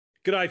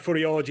G'day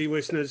Footyology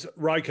listeners,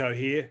 Roko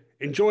here.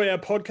 Enjoy our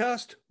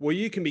podcast where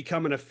you can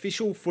become an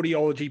official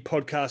Footyology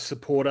podcast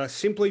supporter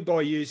simply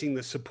by using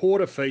the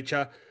supporter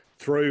feature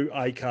through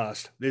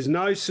Acast. There's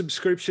no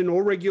subscription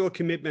or regular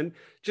commitment,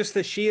 just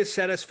the sheer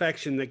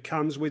satisfaction that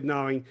comes with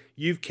knowing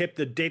you've kept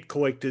the debt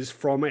collectors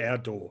from our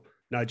door.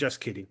 No,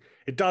 just kidding.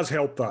 It does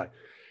help though.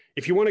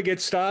 If you want to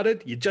get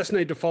started, you just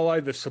need to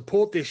follow the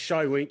support this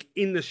show link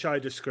in the show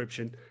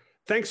description.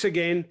 Thanks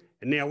again,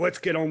 and now let's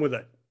get on with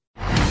it.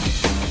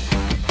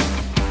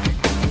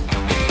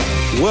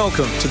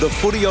 Welcome to the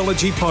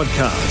Footyology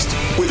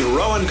Podcast with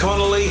Rowan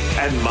Connolly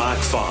and Mark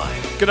Fine.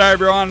 G'day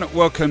everyone,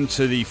 welcome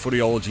to the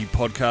Footyology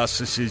Podcast.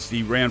 This is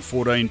the Round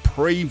 14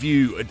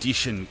 preview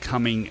edition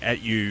coming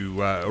at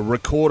you,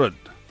 recorded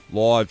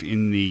live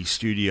in the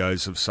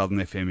studios of Southern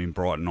FM in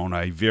Brighton on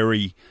a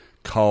very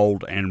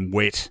cold and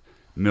wet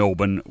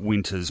Melbourne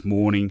winter's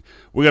morning.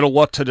 We've got a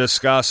lot to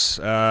discuss,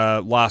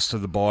 last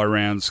of the bye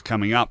rounds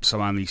coming up,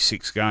 so only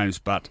 6 games,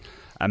 but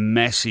a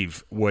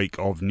massive week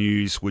of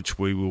news, which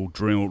we will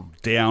drill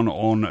down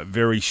on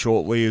very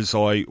shortly as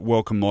I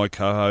welcome my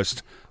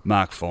co-host,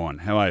 Mark Fine.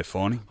 How are you,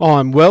 Finey?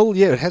 I'm well.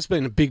 Yeah, it has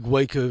been a big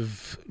week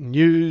of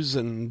news,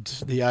 and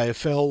the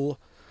AFL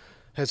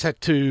has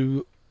had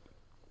to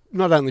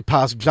not only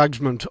pass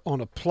judgment on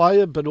a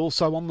player, but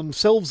also on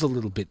themselves a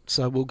little bit.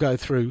 So we'll go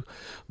through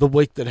the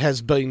week that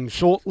has been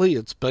shortly.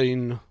 It's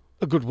been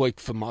a good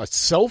week for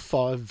myself.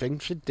 I've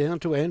ventured down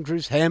to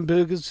Andrew's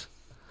Hamburgers.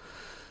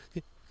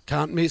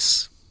 Can't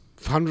miss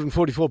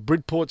 144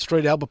 Bridport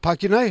Street, Albert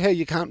Park. You know how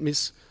you can't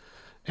miss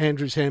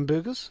Andrew's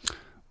Hamburgers?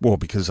 Well,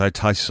 because they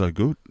taste so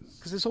good.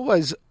 Because there's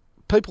always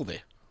people there.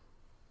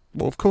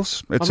 Well, of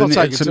course. It's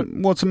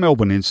a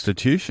Melbourne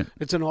institution.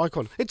 It's an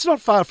icon. It's not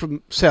far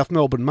from South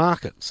Melbourne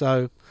Market,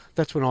 so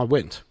that's when I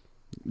went.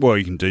 Well,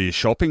 you can do your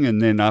shopping,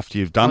 and then after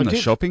you've done the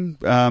shopping,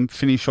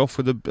 finish off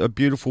with a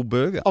beautiful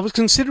burger. I was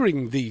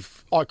considering the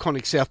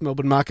iconic South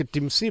Melbourne Market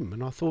dim sim,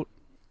 and I thought,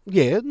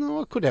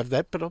 I could have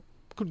that, but I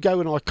could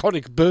go an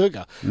iconic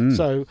burger.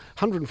 So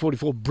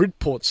 144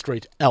 Bridport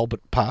Street,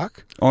 Albert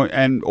Park. You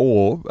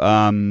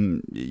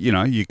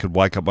could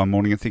wake up one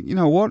morning and think, you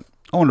know what?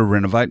 I want to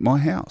renovate my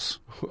house.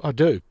 I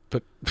do,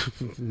 but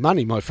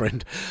money, my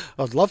friend.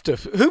 I'd love to.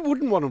 Who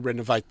wouldn't want to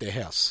renovate their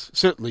house?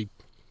 Certainly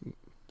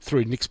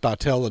through Nick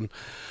Spartel and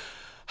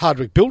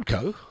Hardwick Build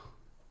Co.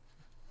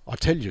 I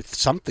tell you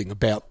something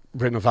about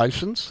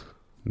renovations.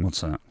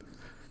 What's that?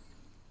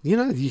 You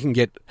know, you can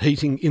get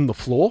heating in the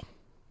floor.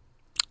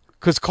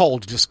 Because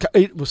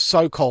it was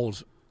so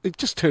cold, it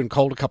just turned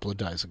cold a couple of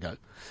days ago.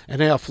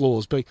 And our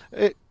floors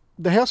the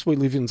house we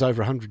live in is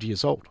over 100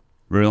 years old.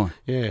 Really?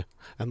 Yeah.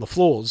 And the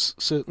floors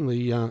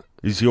certainly...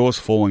 Is yours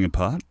falling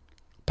apart?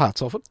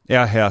 Parts of it.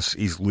 Our house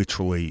is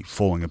literally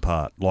falling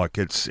apart. Like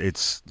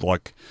it's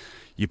like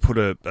you put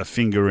a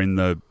finger in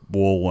the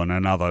wall and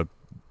another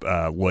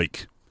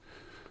leak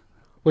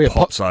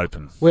pops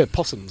open. We have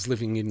possums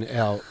living in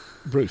our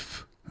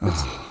roof.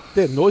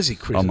 They're noisy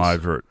critters. I'm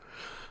over it.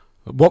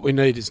 What we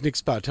need is Nick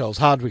Spartel's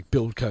Hardwick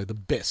Build Co., the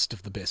best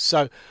of the best.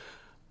 So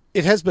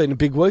it has been a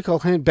big week. I'll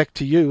hand back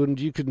to you, and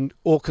you can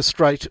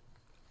orchestrate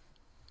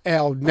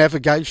our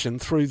navigation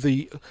through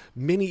the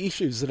many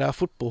issues that are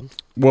football.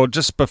 Well,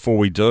 just before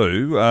we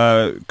do,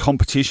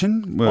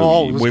 competition.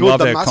 We love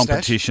our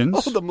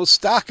competitions. Oh, the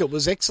moustache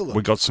was excellent.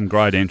 We got some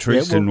great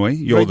entries, didn't we?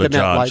 You're the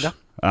judge.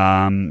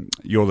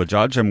 You're the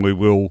judge, and we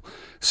will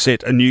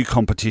set a new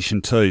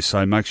competition too,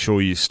 so make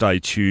sure you stay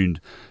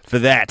tuned for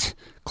that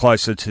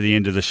closer to the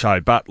end of the show.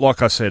 But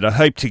like I said, a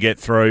heap to get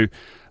through.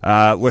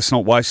 Let's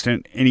not waste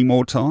any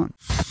more time.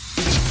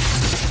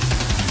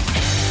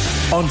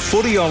 On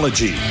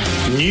Footyology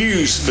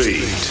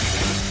Newsfeed.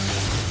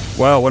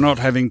 Well, we're not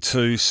having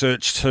to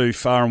search too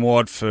far and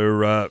wide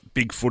for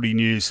big footy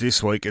news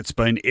this week. It's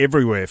been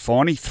everywhere,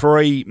 Finey.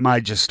 3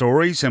 major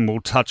stories, and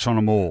we'll touch on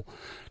them all.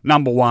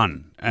 Number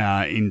one,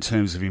 in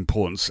terms of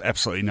importance,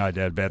 absolutely no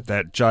doubt about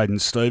that, Jaden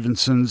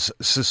Stevenson's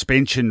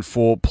suspension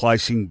for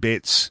placing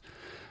bets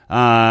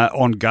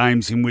on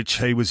games in which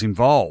he was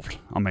involved.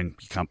 I mean,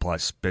 you can't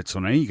place bets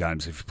on any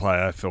games if you play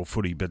AFL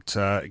footy, but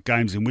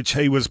games in which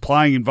he was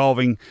playing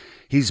involving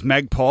his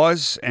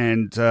Magpies,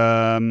 and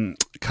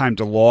came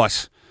to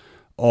light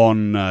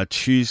on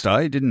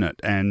Tuesday, didn't it?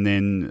 And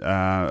then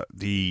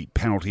the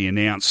penalty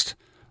announced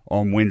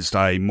on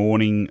Wednesday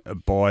morning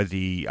by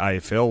the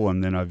AFL,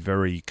 and then a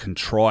very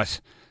contrite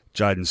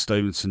Jaden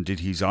Stevenson did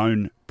his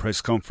own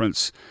press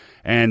conference.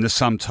 And the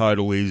sum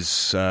total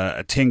is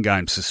a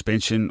 10-game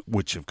suspension,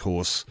 which, of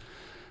course,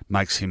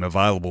 makes him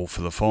available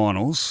for the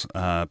finals,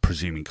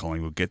 presuming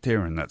Collingwood get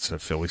there, and that's a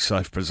fairly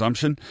safe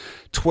presumption.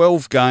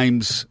 12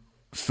 games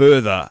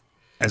further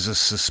as a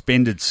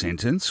suspended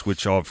sentence,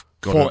 which I've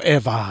got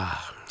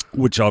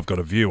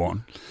a view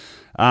on,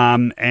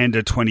 and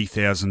a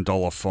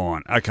 $20,000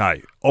 fine.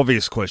 Okay,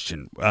 obvious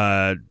question.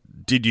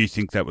 Did you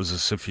think that was a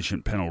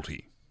sufficient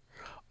penalty?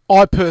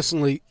 I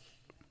personally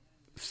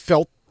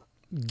felt,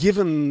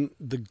 given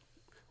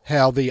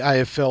how the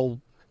AFL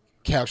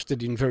couched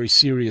it in very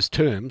serious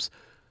terms,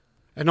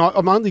 and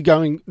I'm only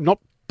going not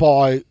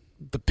by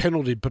the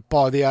penalty, but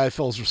by the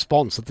AFL's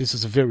response that this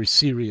is a very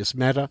serious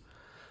matter.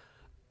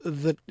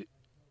 That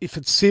if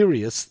it's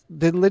serious,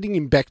 then letting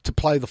him back to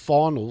play the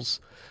finals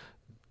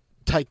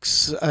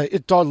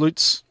it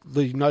dilutes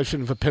the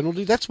notion of a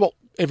penalty. That's what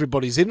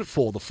everybody's in it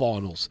for, the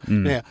finals.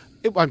 Now,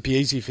 it won't be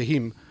easy for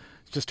him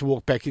just to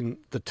walk back in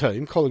the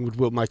team. Collingwood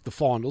will make the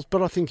finals,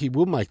 but I think he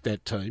will make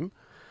that team.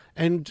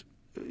 And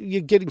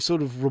you're getting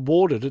sort of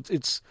rewarded.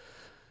 It's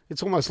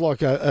almost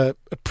like a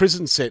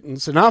prison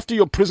sentence. And after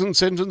your prison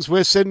sentence,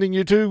 we're sending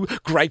you to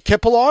Great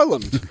Keppel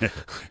Island.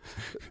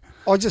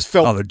 I just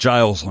felt... Oh, the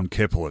jails on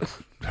Keppel are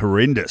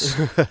horrendous.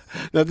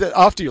 Now,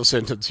 after your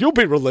sentence, you'll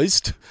be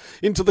released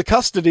into the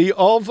custody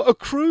of a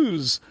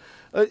cruise.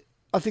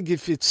 I think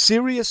if it's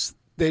serious,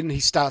 then he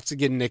starts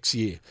again next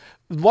year.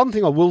 One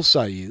thing I will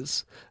say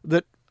is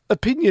that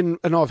opinion,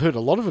 and I've heard a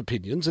lot of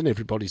opinions, and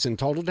everybody's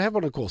entitled to have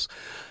one, of course,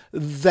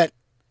 that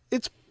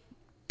it's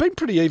been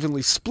pretty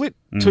evenly split,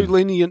 too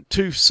lenient,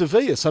 too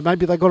severe. So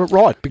maybe they got it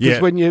right, because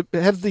when you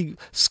have the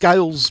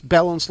scales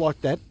balanced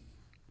like that,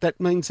 that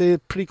means they're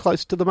pretty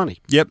close to the money.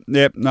 Yep.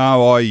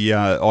 No, I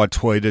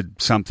tweeted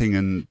something,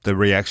 and the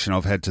reaction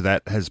I've had to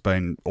that has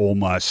been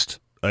almost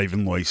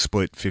evenly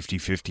split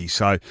 50-50.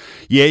 So,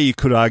 yeah, you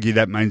could argue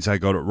that means they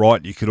got it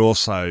right. You could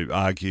also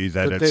argue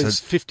that there's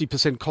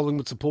 50%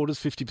 Collingwood supporters,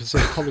 50%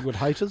 Collingwood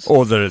haters.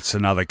 Or that it's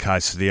another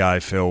case of the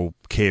AFL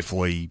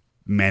carefully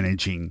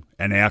managing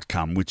an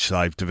outcome, which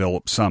they've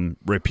developed some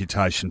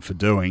reputation for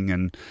doing.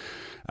 And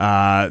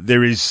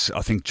there is,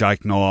 I think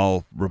Jake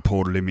Nile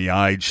reported in The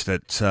Age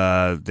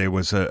that there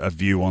was a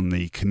view on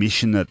the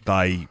commission that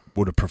they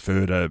would have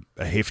preferred a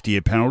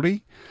heftier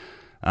penalty.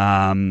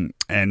 And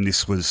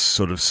this was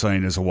sort of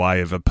seen as a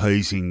way of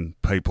appeasing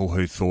people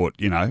who thought,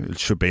 it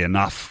should be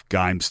enough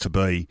games to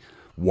be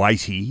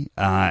weighty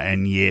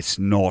and yet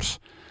not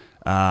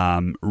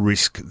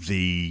risk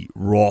the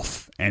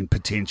wrath and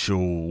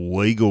potential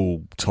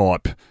legal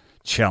type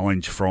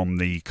challenge from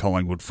the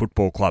Collingwood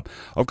Football Club.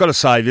 I've got to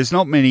say, there's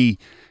not many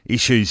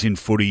issues in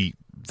footy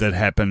that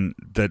happen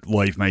that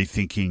leave me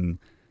thinking,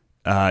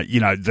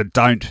 that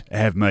don't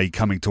have me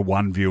coming to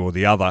one view or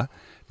the other.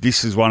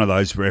 This is one of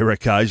those rare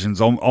occasions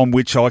on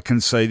which I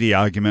can see the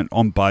argument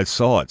on both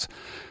sides.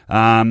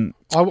 I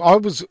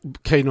was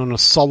keen on a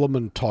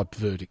Solomon-type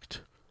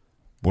verdict.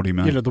 What do you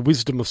mean? The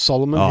wisdom of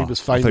Solomon. He was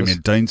famous. I thought you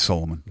meant Dean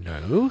Solomon.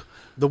 No,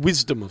 the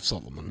wisdom of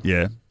Solomon.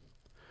 Yeah.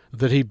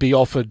 That he'd be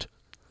offered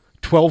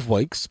 12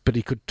 weeks, but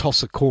he could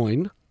toss a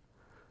coin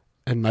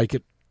and make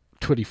it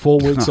 24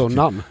 weeks or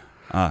none.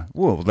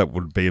 Well, that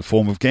would be a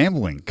form of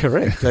gambling.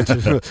 Correct.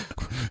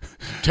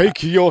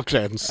 Take your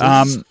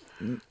chances.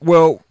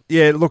 Well,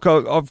 yeah, look,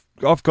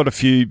 I've got a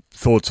few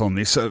thoughts on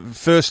this.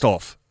 First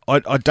off,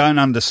 I don't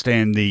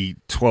understand the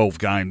 12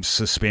 games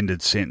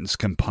suspended sentence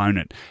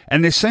component.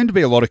 And there seemed to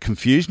be a lot of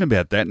confusion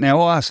about that. Now,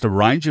 I asked a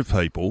range of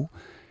people,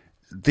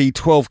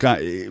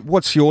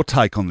 what's your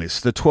take on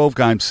this? The 12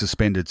 games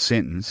suspended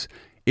sentence,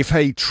 if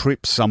he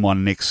trips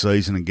someone next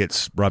season and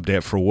gets rubbed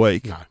out for a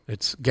week... No,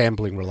 it's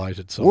gambling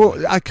related.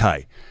 Well,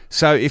 okay.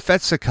 So if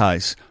that's the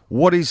case,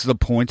 what is the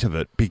point of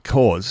it?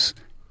 Because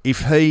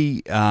if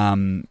he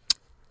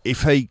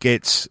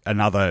gets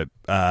another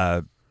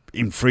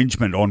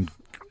infringement on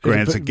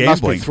grounds of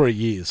gambling, must be 3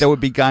 years. That would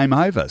be game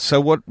over.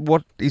 So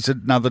what is it,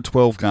 another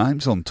 12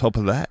 games on top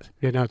of that?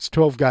 Yeah, no, it's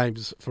 12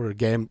 games for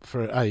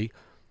a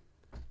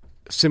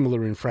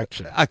similar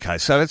infraction. Okay,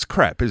 so that's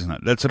crap, isn't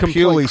it? That's a Complete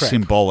purely crap.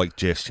 symbolic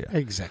gesture.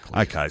 Exactly.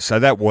 Okay, so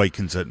that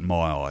weakens it in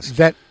my eyes.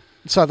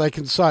 So they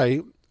can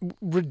say,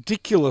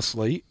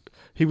 ridiculously,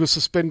 he was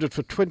suspended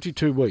for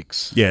 22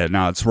 weeks. Yeah,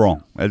 no, it's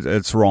wrong.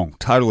 It's wrong.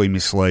 Totally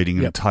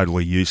misleading and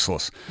totally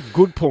useless.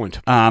 Good point.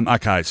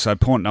 Okay, so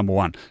point number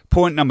one.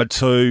 Point number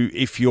two,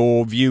 if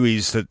your view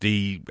is that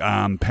the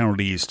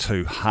penalty is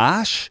too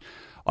harsh,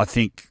 I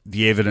think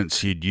the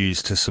evidence you'd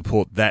use to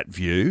support that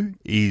view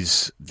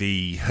is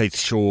the Heath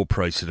Shaw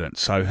precedent.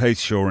 So Heath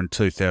Shaw in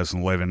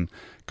 2011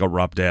 got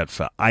rubbed out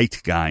for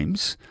 8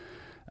 games,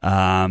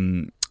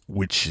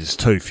 which is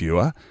 2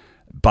 fewer,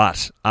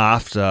 but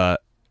after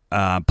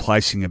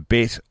placing a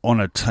bet on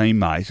a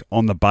teammate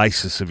on the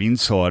basis of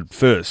inside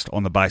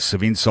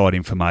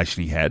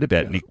information he had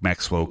about Nick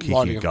Maxwell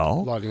kicking a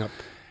goal. Lighting up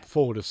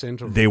forward of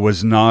centre. There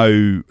was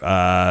no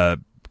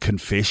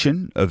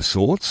confession of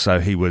sorts, so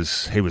he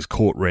was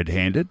caught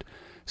red-handed.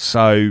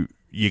 So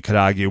you could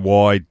argue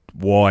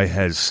why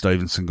has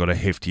Stevenson got a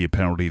heftier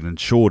penalty than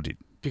Shaw did?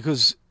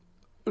 Because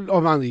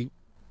I'm only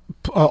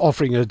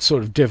offering a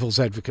sort of devil's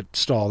advocate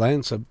style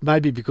answer.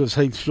 Maybe because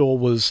Heath Shaw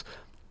was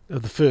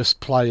the first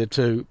player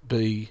to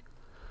be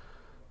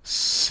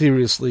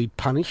seriously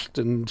punished,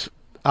 and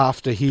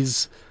after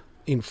his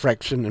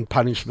infraction and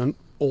punishment,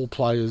 all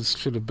players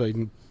should have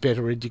been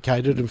better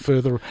educated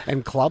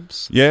and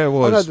clubs. Yeah,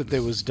 well, I know that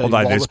there was...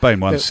 Although there's been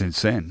one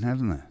since then,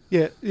 hasn't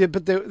there? Yeah,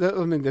 but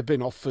they've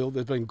been off-field.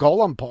 There's been a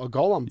goal umpire.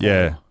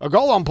 Yeah. A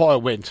goal umpire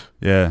went.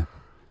 Yeah.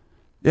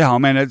 Yeah, I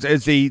mean,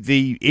 it's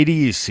the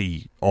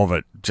idiocy of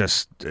it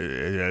just,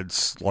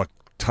 it's like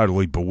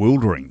totally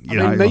bewildering. You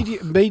know?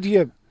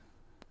 Media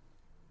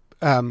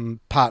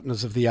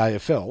partners of the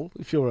AFL,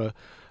 if you're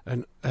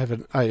and have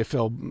an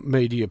AFL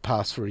media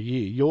pass for a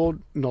year. You're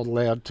not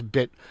allowed to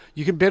bet.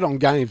 You can bet on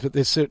games, but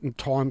there's certain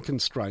time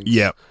constraints.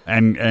 Yeah,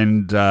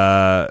 and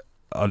I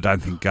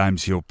don't think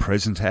games you're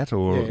present at,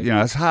 or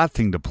it's a hard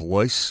thing to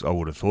police, I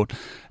would have thought.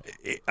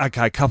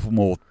 Okay, a couple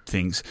more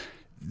things.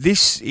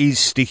 This is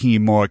sticking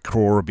in my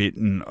craw a bit,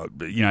 and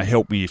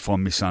help me if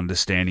I'm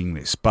misunderstanding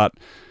this, but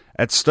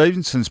at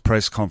Stevenson's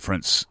press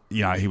conference,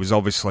 he was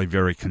obviously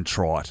very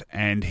contrite,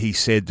 and he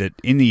said that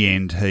in the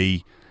end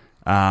he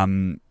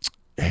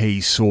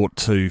sought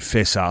to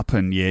fess up,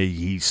 and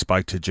he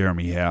spoke to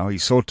Jeremy Howe. He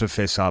sought to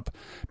fess up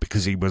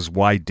because he was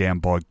weighed down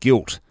by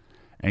guilt,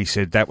 and he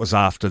said that was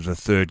after the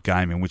third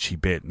game in which he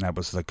bet, and that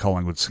was the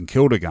Collingwood-St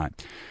Kilda game.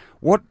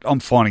 What I'm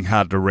finding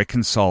hard to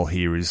reconcile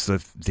here is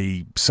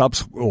the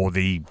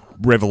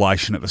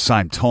revelation at the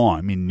same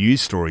time in news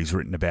stories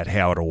written about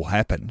how it all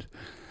happened,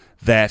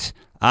 that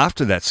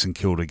after that St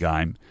Kilda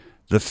game,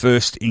 the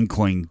first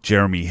inkling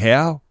Jeremy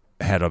Howe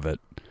had of it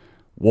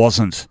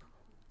wasn't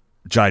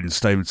Jayden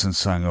Stevenson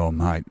saying, "Oh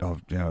mate,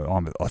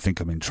 I think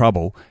I'm in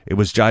trouble." It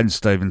was Jayden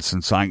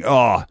Stevenson saying,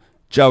 "Oh,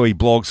 Joey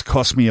Bloggs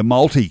cost me a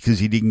multi because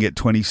he didn't get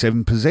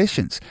 27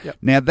 possessions." Yep.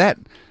 Now that,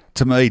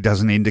 to me,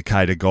 doesn't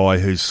indicate a guy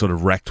who's sort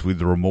of racked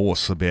with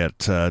remorse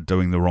about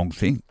doing the wrong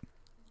thing.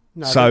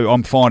 No, so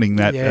I'm finding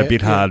that a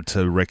bit hard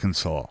to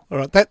reconcile. All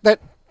right,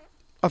 that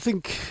I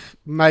think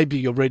maybe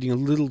you're reading a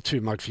little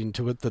too much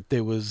into it, that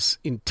there was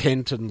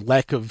intent and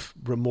lack of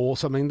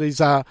remorse. I mean,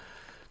 these are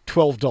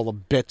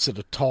 $12 bets at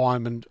a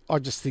time, and I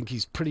just think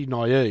he's pretty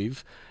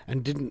naive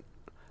and didn't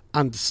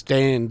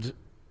understand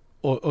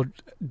or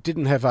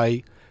didn't have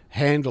a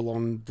handle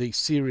on the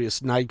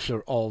serious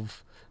nature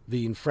of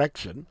the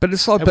infraction. But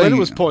it's like when it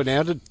was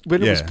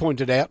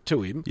pointed out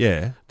to him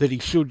that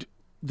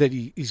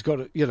he's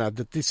got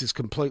that this is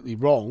completely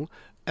wrong.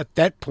 At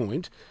that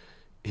point,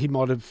 he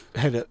might have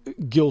had a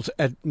guilt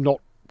at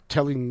not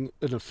telling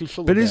an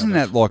official. But isn't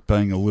that like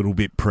being a little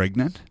bit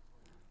pregnant?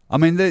 I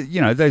mean,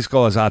 these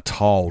guys are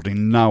told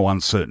in no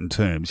uncertain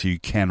terms you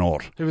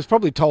cannot. He was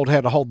probably told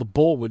how to hold the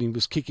ball when he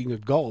was kicking a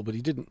goal, but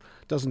he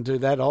doesn't do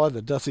that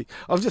either, does he?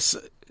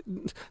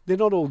 They're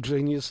not all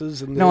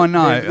geniuses, and I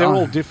know they're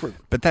all different.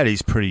 But that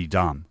is pretty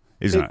dumb,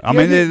 isn't it? I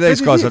mean,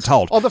 these guys are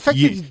told. Oh, the fact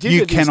that he did it is dumb.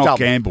 You cannot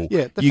gamble.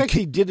 Yeah, the fact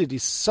he did it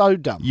is so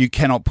dumb. You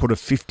cannot put a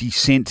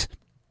 50-cent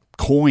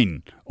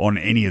coin on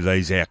any of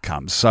these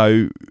outcomes.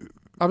 So,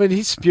 I mean,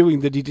 he's spewing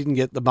that he didn't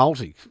get the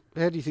multi.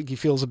 How do you think he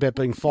feels about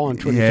being fined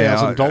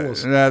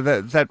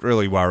 $20,000? That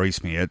really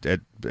worries me.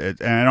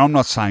 And I'm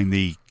not saying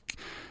the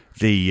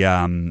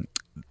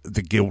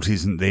guilt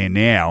isn't there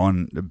now,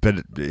 but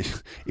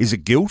is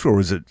it guilt, or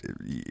is it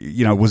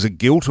was it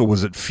guilt, or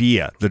was it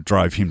fear that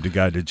drove him to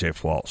go to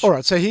Jeff Walsh? All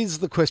right. So here's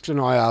the question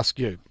I ask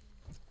you.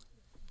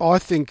 I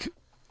think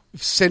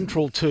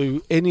central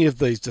to any of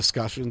these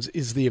discussions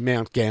is the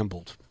amount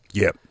gambled.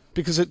 Yep.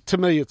 Because to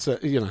me, it's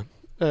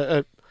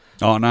oh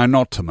no,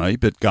 not to me,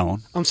 but go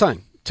on. I'm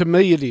saying to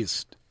me it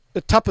is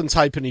a tuppence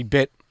halfpenny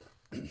bet.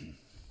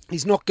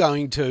 He's not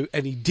going to,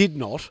 and he did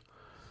not.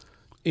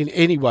 In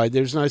any way,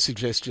 there's no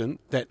suggestion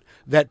that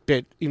that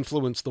bet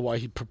influenced the way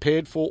he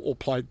prepared for or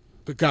played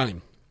the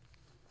game.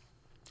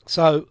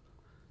 So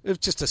it's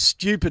just a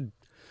stupid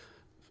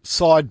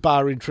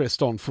sidebar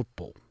interest on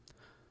football.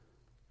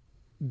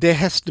 There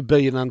has to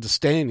be an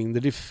understanding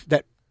that if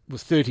that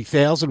was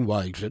 30,000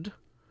 wagered,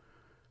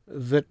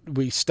 that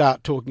we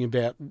start talking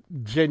about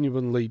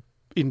genuinely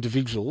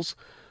individuals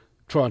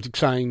trying to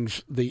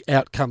change the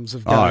outcomes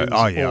of games.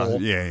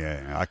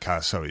 Yeah. Okay, I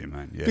see what you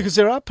mean. Yeah. Because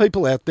there are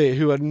people out there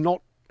who are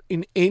not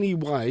in any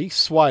way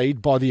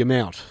swayed by the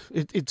amount.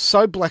 It's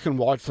so black and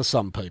white for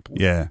some people.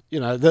 Yeah.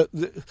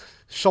 The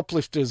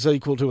shoplifter's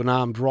equal to an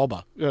armed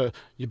robber.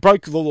 You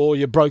broke the law,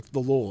 you broke the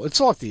law. It's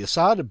like the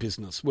Asada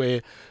business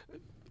where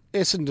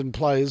Essendon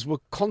players were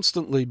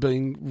constantly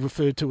being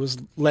referred to as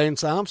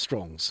Lance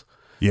Armstrongs.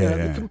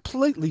 They're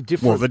completely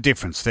different. Well, the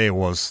difference there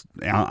was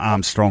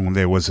Armstrong.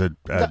 There was a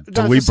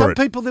deliberate. For some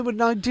people, there was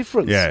no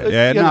difference.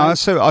 I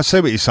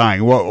see what you're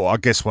saying. Well, I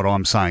guess what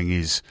I'm saying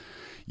is,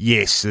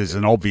 yes, there's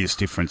an obvious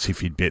difference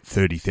if you'd bet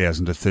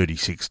 $30,000 to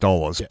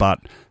 $36, but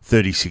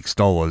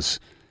 $36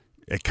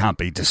 it can't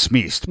be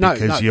dismissed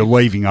because you're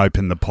leaving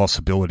open the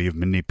possibility of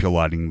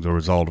manipulating the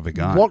result of a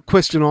game. What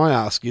question I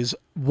ask is,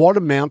 what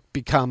amount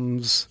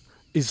is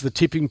the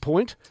tipping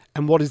point,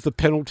 and what is the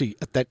penalty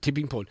at that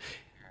tipping point?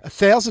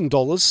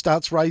 $1,000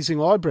 starts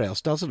raising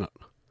eyebrows, doesn't it?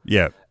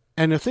 Yeah.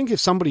 And I think if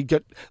somebody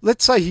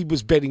let's say he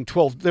was betting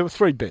there were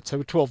 3 bets, they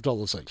were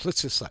 $12 each,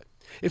 let's just say.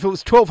 If it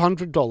was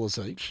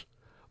 $1,200 each,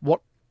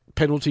 what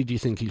penalty do you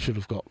think he should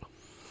have got?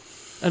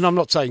 And I'm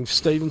not saying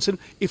Stevenson.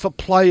 If a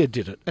player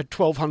did it at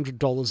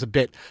 $1,200 a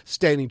bet,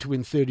 standing to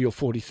win 30 or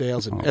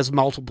 40,000, as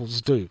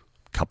multiples do,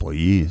 couple of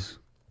years,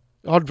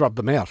 I'd rub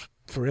them out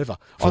forever.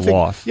 For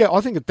life. Yeah,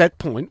 I think at that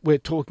point we're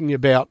talking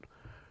about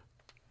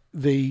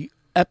the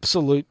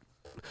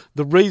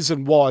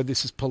reason why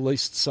this is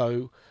policed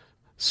so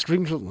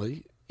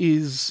stringently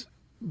is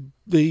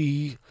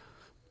the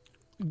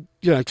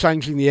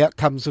changing the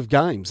outcomes of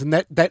games, and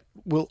that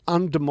will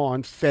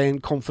undermine fan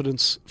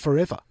confidence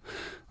forever.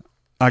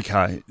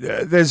 Okay,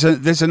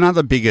 there's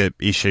another bigger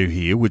issue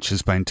here which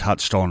has been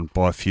touched on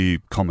by a few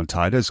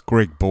commentators.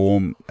 Greg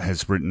Baum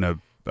has written a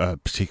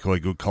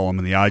particularly good column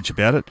in The Age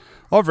about it.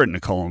 I've written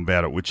a column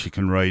about it which you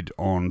can read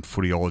on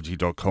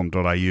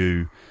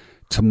footyology.com.au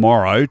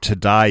tomorrow.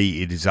 Today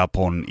it is up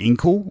on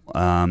Inkle,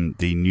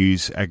 the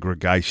news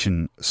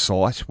aggregation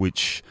site,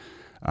 which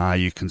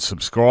you can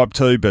subscribe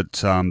to, but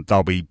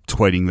they'll be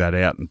tweeting that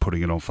out and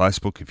putting it on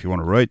Facebook if you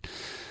want to read.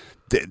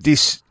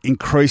 This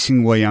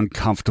increasingly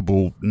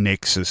uncomfortable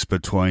nexus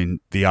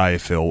between the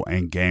AFL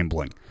and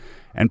gambling.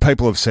 And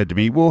people have said to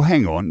me, well,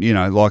 hang on,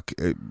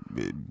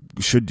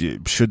 should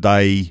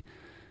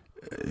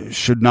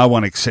no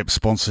one accept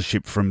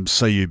sponsorship from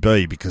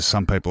CUB because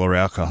some people are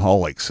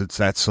alcoholics? It's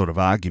that sort of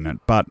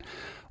argument. But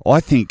I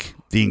think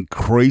the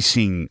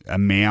increasing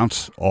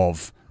amount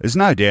of, there's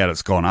no doubt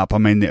it's gone up. I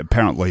mean,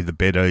 apparently the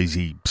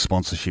BetEasy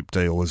sponsorship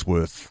deal is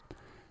worth,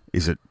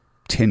 is it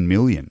 10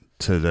 million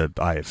to the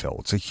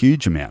AFL? It's a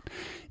huge amount.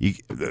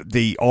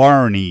 The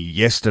irony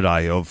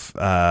yesterday of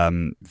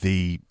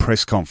the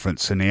press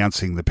conference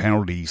announcing the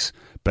penalties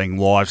being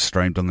live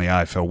streamed on the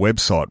AFL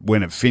website,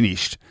 when it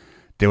finished,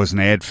 there was an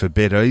ad for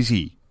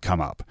BetEasy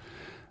come up.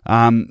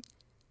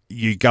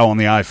 You go on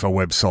the AFL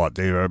website,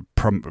 there are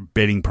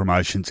betting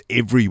promotions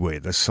everywhere.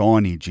 The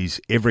signage is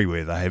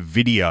everywhere. They have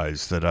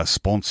videos that are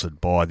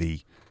sponsored by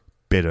the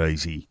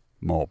BetEasy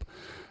mob.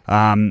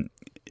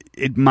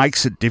 It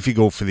makes it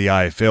difficult for the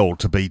AFL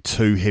to be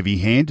too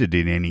heavy-handed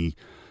in any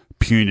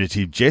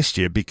punitive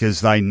gesture because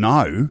they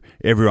know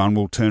everyone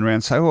will turn around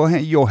and say, well,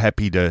 you're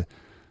happy to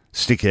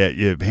stick out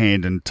your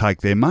hand and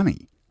take their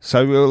money.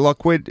 So,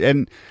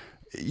 I'm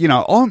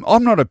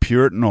not a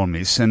Puritan on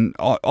this, and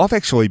I've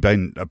actually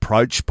been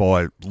approached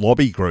by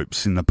lobby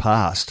groups in the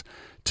past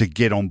to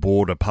get on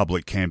board a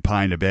public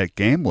campaign about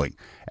gambling.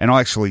 And I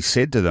actually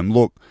said to them,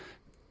 look,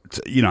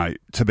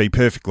 to be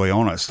perfectly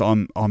honest,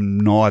 I'm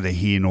neither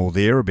here nor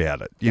there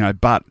about it,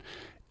 but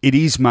it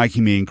is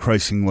making me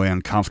increasingly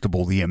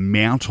uncomfortable, the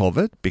amount of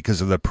it,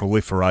 because of the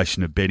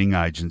proliferation of betting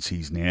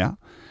agencies now,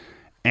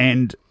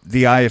 and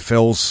the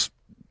AFL's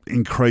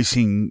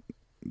increasing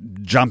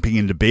jumping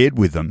into bed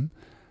with them,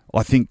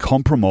 I think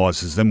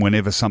compromises them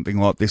whenever something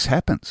like this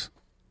happens.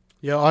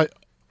 Yeah,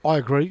 I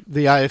agree.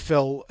 The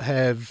AFL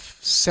have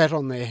sat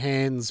on their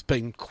hands,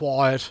 been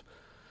quiet,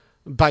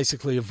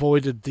 basically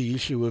avoided the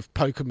issue of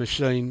poker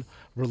machine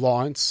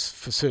reliance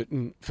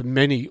for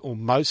many or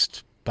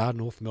most, bar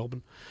North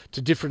Melbourne,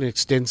 to different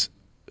extents,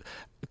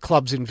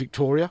 clubs in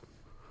Victoria.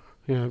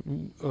 I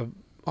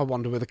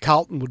wonder whether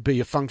Carlton would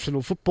be a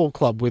functional football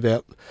club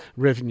without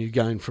revenue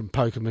gain from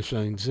poker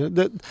machines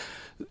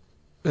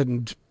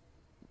and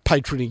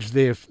patronage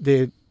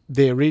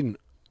therein.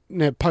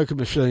 Now, poker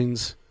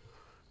machines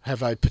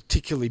have a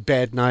particularly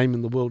bad name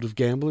in the world of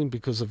gambling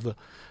because of the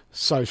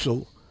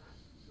social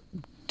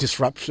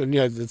disruption,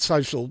 the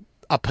social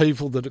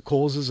upheaval that it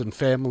causes, and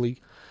family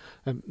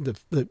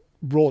that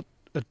brought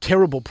a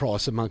terrible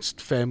price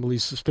amongst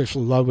families,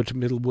 especially lower to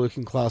middle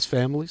working class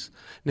families.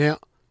 Now,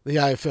 the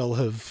AFL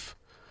have,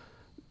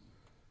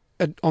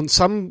 on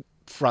some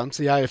fronts,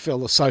 the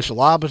AFL are social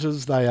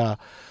arbiters. They are,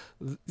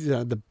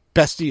 the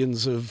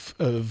bastions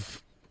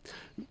of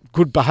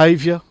good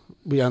behaviour.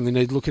 We only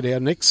need to look at our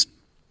next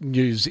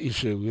news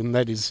issue, and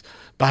that is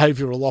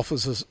behavioural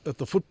officers at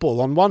the football.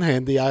 On one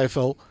hand, the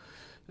AFL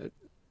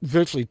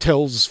virtually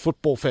tells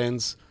football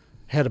fans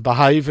how to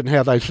behave and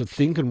how they should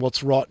think and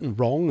what's right and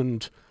wrong,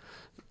 and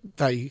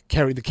they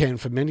carry the can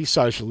for many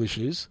social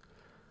issues,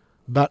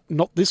 but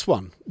not this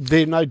one.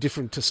 They're no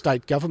different to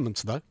state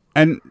governments, though.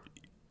 And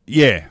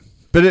yeah,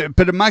 but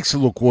it makes it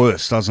look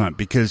worse, doesn't it?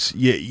 Because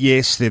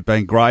yes, they've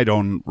been great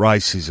on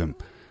racism,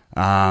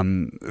 a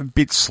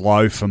bit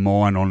slow for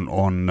mine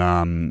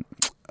on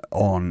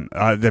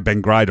they've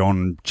been great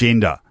on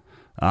gender.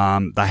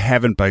 They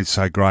haven't been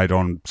so great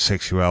on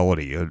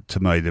sexuality. To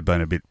me, they've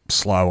been a bit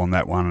slow on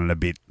that one and a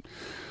bit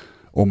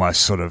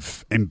almost sort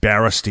of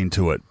embarrassed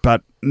into it.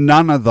 But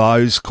none of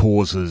those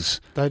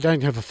causes... They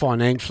don't have a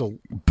financial...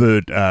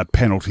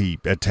 penalty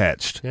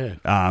attached. Yeah.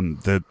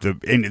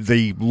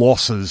 The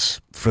losses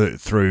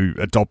through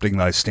adopting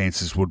those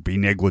stances would be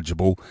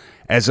negligible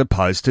as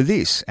opposed to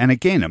this. And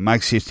again, it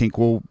makes you think,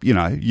 well,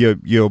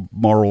 your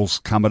morals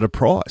come at a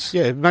price.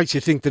 Yeah, it makes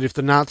you think that if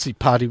the Nazi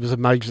Party was a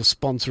major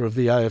sponsor of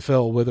the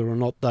AFL, whether or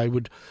not they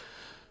would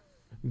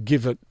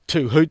give it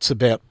two hoots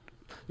about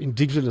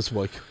Indigenous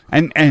Week.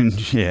 And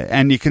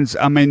you can,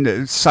 I mean,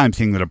 the same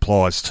thing that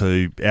applies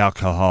to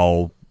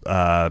alcohol,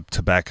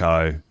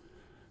 tobacco,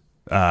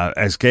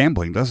 as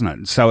gambling, doesn't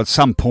it? So at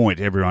some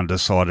point everyone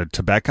decided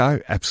tobacco,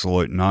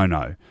 absolute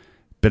no-no.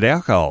 But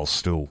alcohol's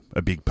still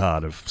a big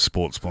part of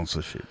sports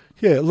sponsorship.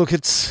 Yeah, look,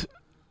 it's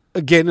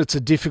a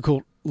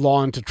difficult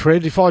line to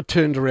tread. If I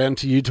turned around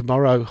to you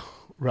tomorrow,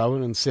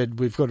 Rowan, and said,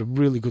 we've got a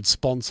really good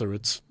sponsor,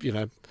 it's,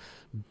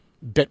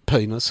 Bet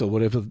Penis or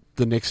whatever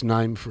the next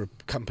name for a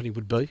company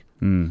would be.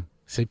 Mm.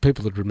 See,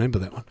 people would remember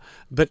that one.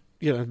 But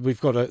we've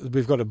got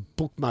a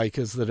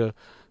bookmakers that are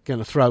going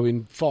to throw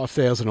in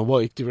 $5,000 a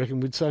week. Do you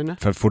reckon we'd say no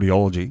for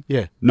Footyology?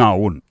 Yeah. No, I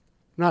wouldn't.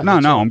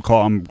 No. I'm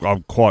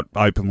quite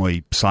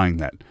openly saying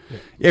that. Yeah.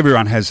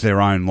 Everyone has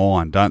their own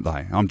line, don't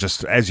they? I'm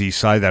just, as you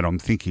say that, I'm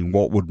thinking,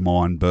 what would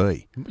mine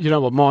be? You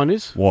know what mine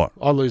is? What?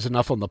 I lose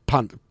enough on the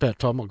punt. About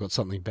time I got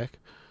something back.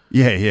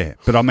 Yeah.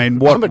 But I mean,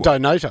 what? I'm a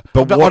donator.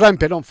 But I don't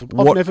bet on footy.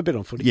 I've never bet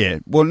on footy. Yeah.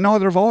 Well,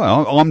 neither have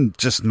I. I'm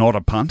just not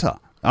a punter.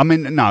 I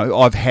mean, no,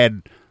 I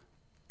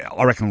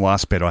reckon the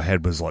last bet I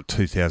had was like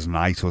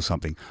 2008 or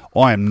something.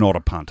 I am not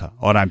a punter.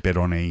 I don't bet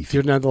on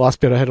anything. Do you know the last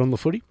bet I had on the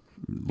footy?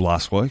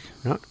 Last week?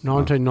 No,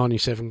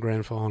 1997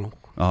 grand final.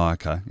 Oh,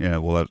 okay. Yeah,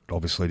 well, that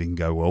obviously didn't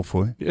go well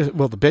for you. Yeah,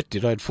 well, the bet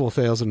did. I had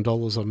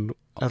 $4,000 on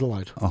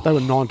Adelaide. Oh. They were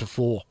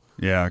 9-4.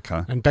 Yeah,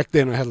 okay. And back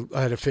then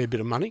I had a fair bit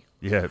of money.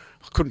 Yeah.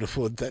 I couldn't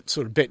afford that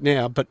sort of bet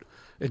now, but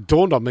it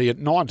dawned on me at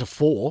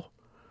 9-4.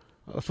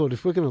 I thought,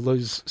 if we're going to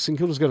lose, St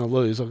Kilda's going to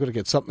lose, I've got to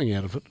get something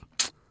out of it.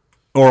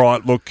 All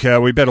right, look,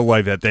 we better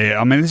leave that there.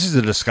 I mean, this is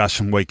a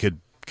discussion we could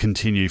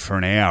continue for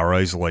an hour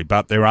easily,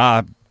 but there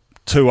are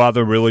two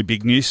other really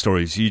big news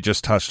stories. You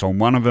just touched on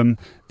one of them,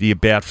 the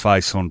about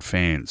face on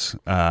fans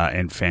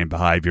and fan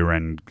behaviour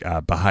and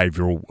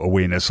behavioural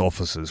awareness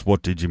officers.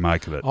 What did you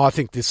make of it? I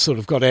think this sort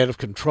of got out of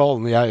control,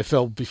 and the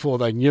AFL, before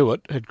they knew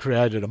it, had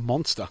created a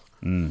monster.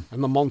 And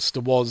the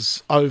monster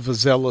was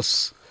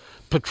overzealous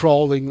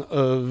patrolling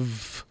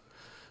of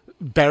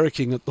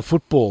barracking at the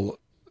football.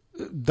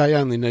 They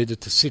only needed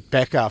to sit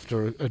back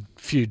after a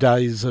few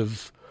days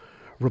of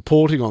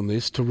reporting on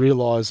this to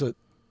realise that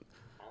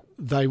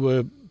they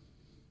were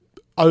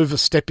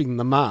overstepping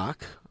the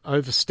mark,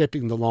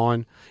 overstepping the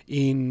line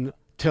in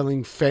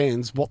telling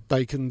fans what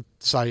they can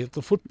say at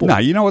the football. No,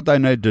 you know what they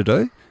need to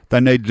do? They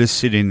need to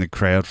sit in the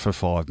crowd for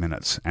 5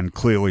 minutes, and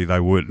clearly they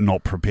were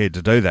not prepared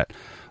to do that.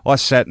 I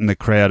sat in the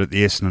crowd at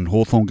the Essendon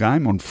Hawthorn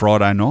game on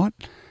Friday night,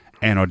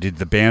 and I did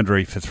the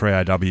boundary for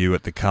 3AW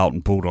at the Carlton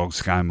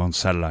Bulldogs game on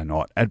Saturday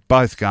night. At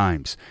both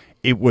games,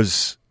 it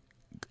was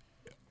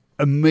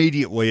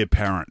immediately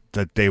apparent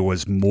that there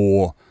was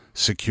more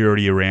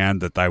security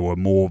around, that they were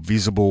more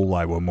visible,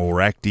 they were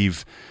more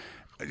active.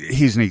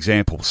 Here's an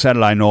example.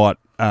 Saturday night,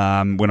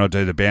 when I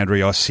do the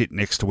boundary, I sit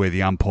next to where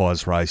the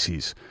umpire's race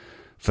is.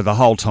 For the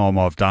whole time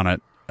I've done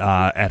it,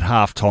 at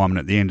half-time and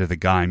at the end of the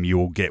game, you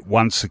will get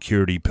one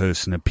security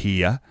person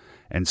appear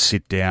and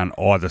sit down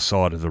either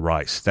side of the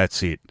race.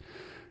 That's it.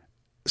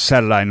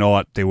 Saturday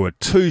night, there were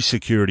two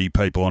security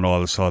people on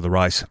either side of the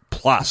race,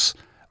 plus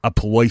a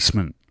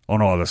policeman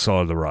on either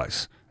side of the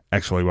race.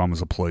 Actually, one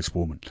was a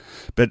policewoman.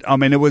 But, I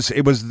mean, it was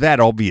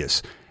that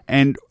obvious.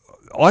 And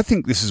I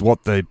think this is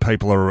what the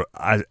people are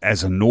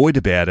as annoyed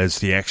about as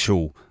the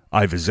actual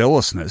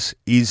overzealousness,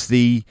 is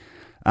the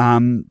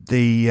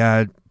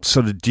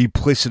sort of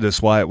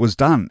duplicitous way it was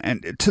done.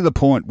 And to the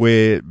point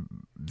where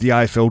the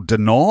AFL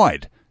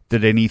denied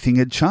that anything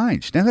had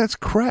changed. Now, that's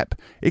crap.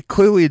 It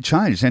clearly had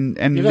changed. And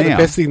you know, now,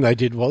 the best thing they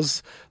did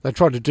was they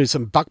tried to do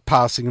some buck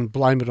passing and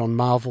blame it on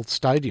Marvel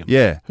Stadium.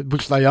 Yeah.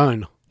 Which they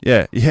own.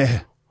 Yeah.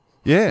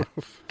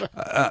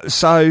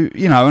 So,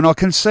 you know, and I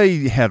can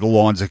see how the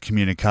lines of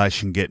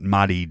communication get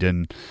muddied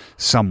and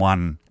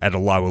someone at a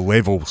lower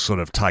level sort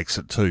of takes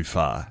it too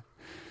far.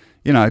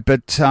 You know,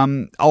 but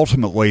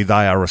ultimately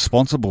they are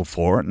responsible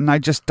for it, and they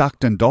just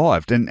ducked and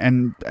dived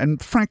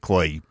and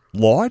frankly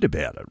lied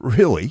about it,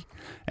 really.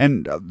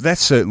 And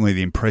that's certainly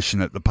the impression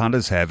that the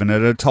punters have. And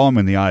at a time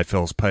when the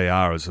AFL's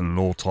PR is at an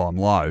all-time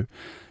low,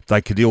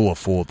 they could ill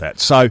afford that.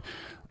 So,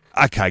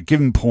 okay, give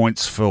them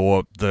points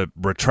for the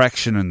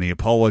retraction and the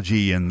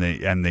apology and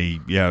the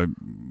you know,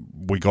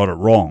 we got it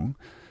wrong,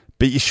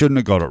 but you shouldn't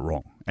have got it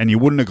wrong. And you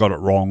wouldn't have got it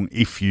wrong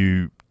if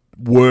you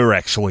were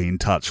actually in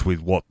touch with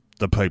what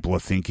the people are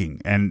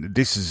thinking. And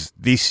this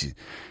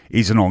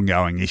is an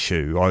ongoing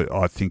issue.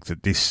 I think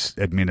that this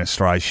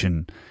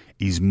administration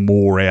is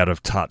more out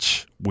of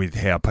touch with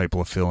how people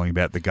are feeling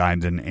about the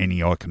game than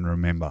any I can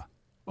remember.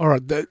 All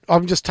right,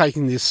 I'm just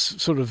taking this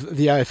sort of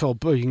the AFL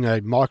being a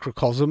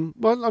microcosm.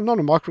 Well, not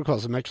a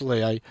microcosm,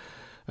 actually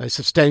a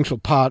substantial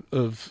part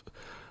of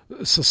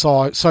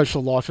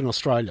social life in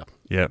Australia.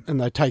 Yeah. And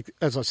they take,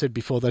 as I said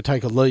before, they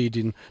take a lead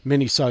in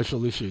many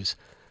social issues.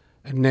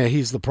 And now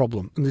here's the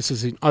problem, and this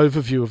is an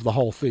overview of the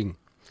whole thing.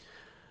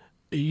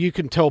 You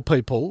can tell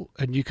people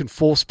and you can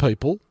force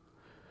people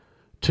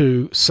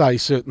to say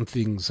certain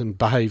things and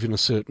behave in a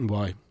certain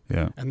way.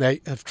 Yeah. And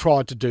they have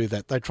tried to do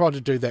that. They tried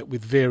to do that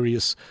with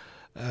various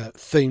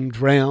themed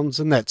rounds,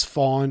 and that's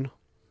fine.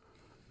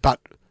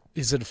 But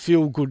is it a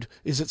feel-good?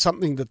 Is it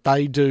something that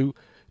they do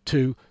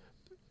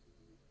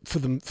for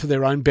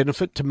their own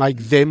benefit, to make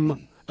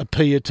them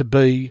appear to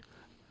be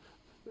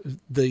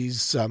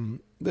these,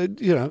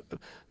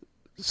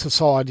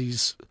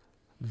 society's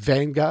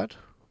vanguard,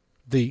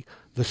 the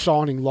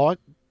shining light?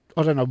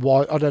 I don't know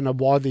why. I don't know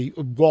why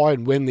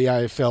and when the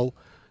AFL,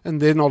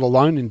 and they're not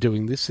alone in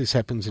doing this. This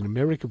happens in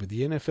America with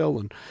the NFL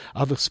and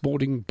other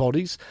sporting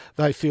bodies.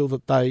 They feel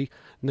that they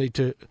need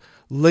to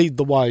lead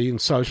the way in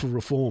social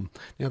reform.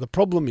 Now, the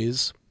problem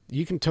is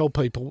you can tell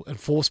people and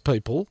force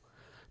people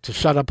to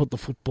shut up at the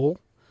football,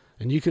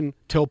 and you can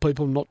tell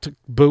people not to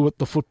boo at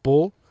the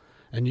football,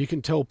 and you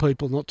can tell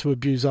people not to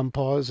abuse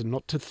umpires and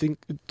not to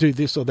do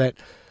this or that.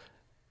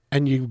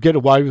 and you get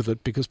away with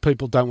it because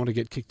people don't want to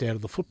get kicked out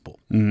of the football.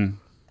 Mm.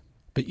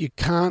 But you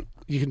can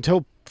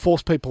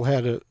force people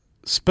how to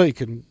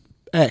speak and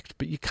act,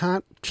 but you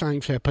can't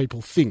change how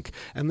people think.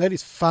 And that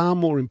is far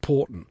more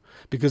important,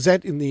 because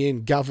that in the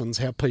end governs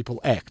how people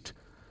act.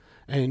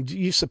 And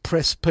you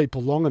suppress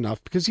people long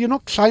enough because you're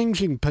not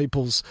changing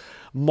people's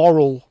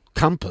moral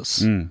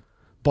compass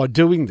by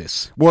doing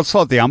this. Well, it's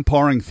like the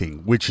umpiring thing,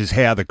 which is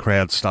how the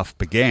crowd stuff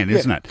began,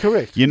 isn't it?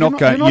 Correct. You're not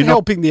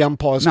helping the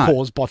umpire's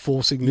cause by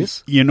forcing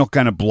this. You're not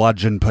going to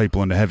bludgeon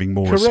people into having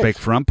more Correct. respect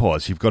for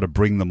umpires. You've got to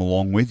bring them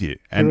along with you,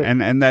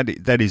 and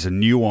that is a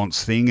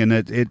nuanced thing, and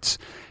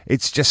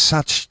it's just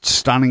such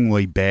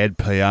stunningly bad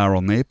PR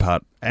on their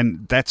part,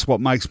 and that's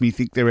what makes me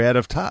think they're out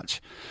of touch.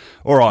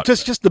 All right,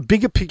 just the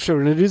bigger picture,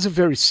 and it is a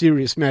very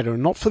serious matter,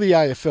 and not for the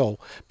AFL,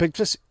 but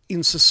just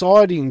in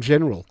society in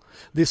general.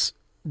 This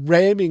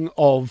ramming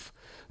of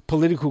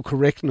political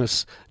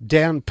correctness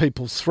down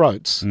people's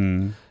throats,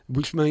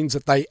 which means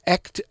that they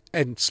act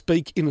and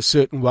speak in a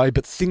certain way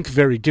but think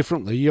very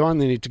differently. You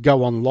only need to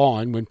go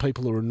online when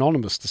people are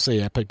anonymous to see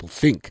how people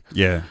think.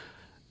 Yeah,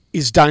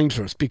 is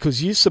dangerous,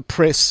 because you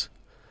suppress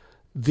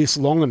this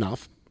long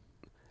enough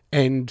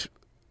and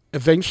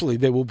eventually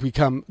there will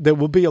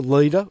be a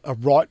leader, a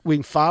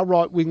right-wing, far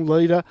right-wing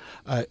leader,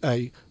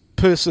 a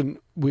person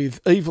with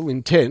evil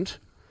intent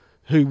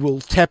who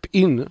will tap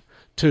in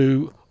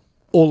to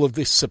all of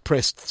this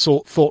suppressed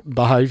thought and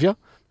behaviour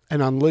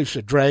and unleash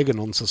a dragon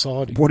on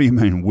society. What do you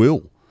mean,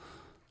 will?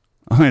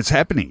 I mean, it's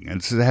happening.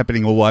 It's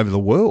happening all over the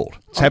world.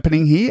 It's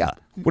happening here.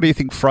 What do you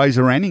think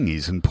Fraser Anning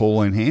is and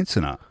Pauline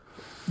Hanson are?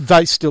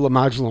 They still are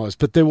marginalised,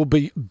 but there will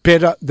be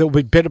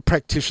better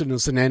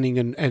practitioners than Anning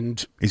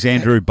and Is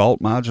Andrew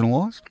Bolt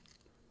marginalised?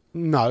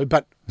 No,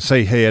 but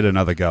See, he had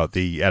another go at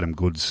the Adam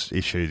Goods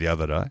issue the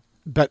other day.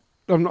 But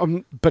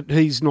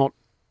he's not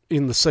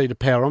in the seat of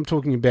power. I'm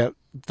talking about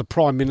the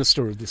Prime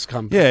Minister of this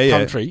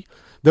country.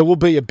 There will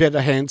be a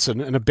better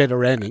Hanson and a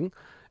better Anning,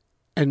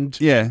 and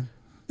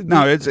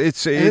no,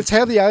 it's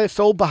how the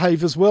AFL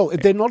behave as well.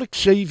 They're not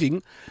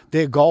achieving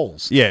their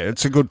goals. Yeah,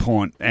 it's a good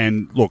point.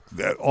 And look,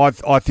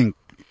 I think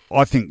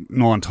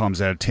 9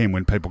 times out of 10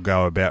 when people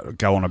go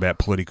on about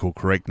political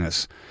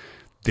correctness,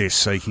 they're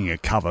seeking a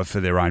cover for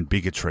their own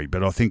bigotry.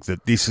 But I think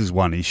that this is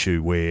one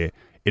issue where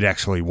it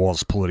actually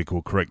was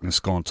political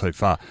correctness gone too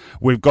far.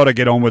 We've got to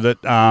get on with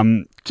it.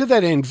 To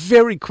that end,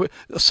 very quick.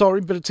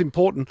 Sorry, but it's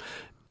important.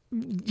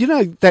 You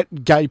know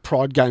that gay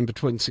pride game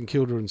between St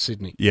Kilda and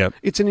Sydney? Yeah.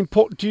 It's an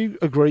important... Do you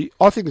agree?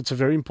 I think it's a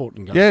very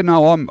important game. Yeah,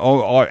 no,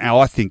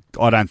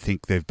 I don't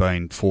think they've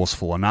been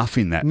forceful enough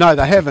in that. No,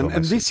 they haven't.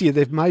 And this year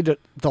they've made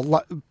it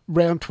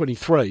round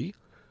 23,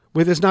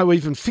 where there's no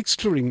even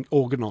fixturing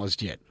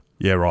organised yet.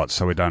 Yeah, right.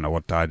 So we don't know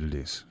what date it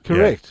is.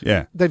 Correct.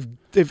 Yeah.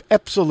 They've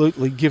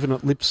absolutely given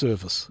it lip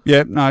service.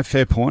 Yeah, no,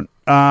 fair point.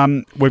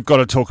 We've got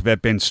to talk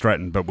about Ben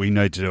Stratton, but we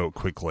need to do it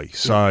quickly.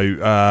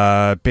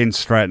 So Ben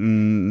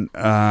Stratton,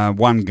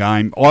 one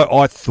game.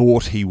 I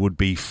thought he would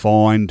be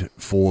fined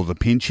for the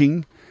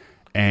pinching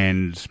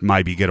and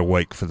maybe get a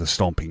week for the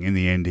stomping. In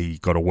the end, he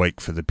got a week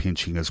for the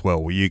pinching as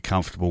well. Were you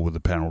comfortable with the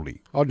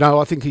penalty? Oh, no,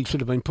 I think he should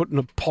have been put in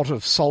a pot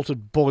of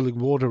salted boiling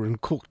water and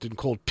cooked and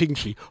called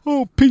Pinchy.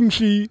 Oh,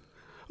 Pinchy.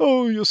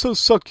 Oh, you're so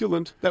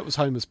succulent. That was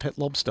Homer's pet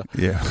lobster.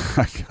 Yeah,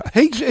 okay.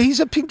 He's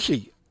a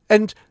Pinchy.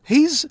 And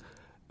his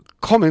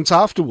comments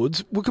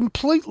afterwards were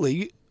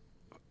completely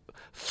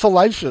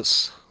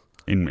fallacious.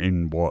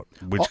 In what?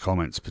 Which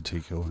comments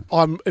particularly?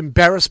 I'm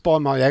embarrassed by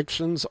my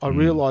actions. I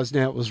realise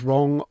now it was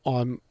wrong.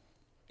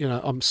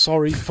 I'm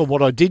sorry for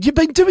what I did. You've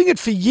been doing it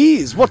for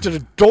years. What, did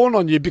it dawn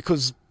on you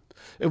because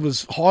it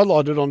was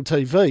highlighted on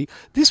TV?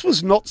 This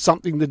was not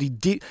something that he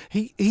did.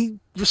 He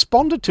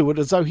responded to it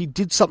as though he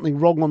did something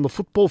wrong on the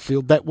football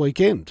field that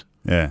weekend.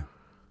 Yeah.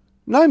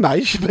 No,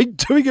 mate, you've been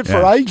doing it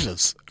for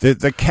ages.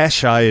 The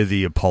cachet of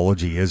the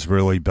apology has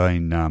really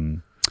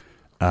been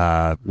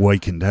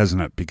weakened,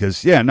 hasn't it?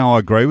 Because, I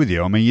agree with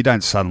you. I mean, you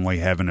don't suddenly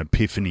have an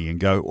epiphany and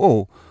go,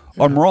 oh,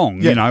 I'm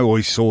wrong, or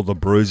he saw the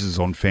bruises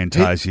on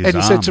Fantasia's arm. And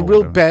he said it's a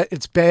real bad,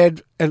 it's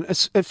bad, and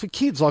it's for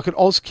kids, like an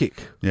Auskick.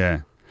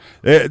 Yeah.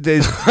 A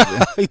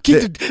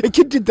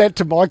kid did that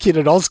to my kid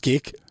at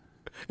Auskick.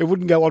 It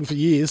wouldn't go on for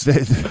years.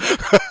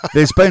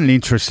 There's been an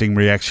interesting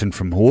reaction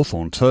from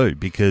Hawthorn too,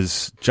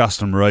 because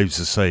Justin Reeves,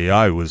 the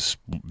CEO, was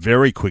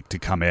very quick to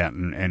come out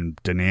and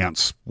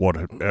denounce what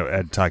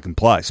had taken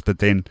place. But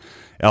then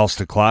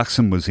Alistair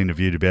Clarkson was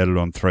interviewed about it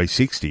on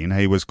 360, and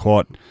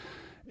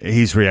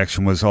his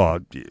reaction was,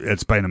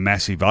 it's been a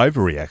massive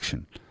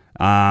overreaction.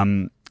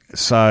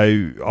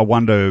 So I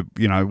wonder,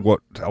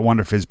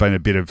 if there's been a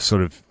bit of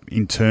sort of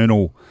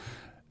internal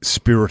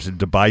spirited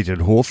debate at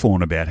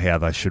Hawthorn about how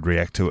they should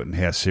react to it and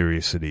how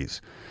serious it is.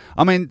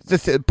 I mean,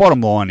 the bottom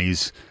line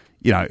is,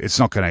 it's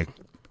not going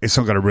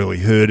to really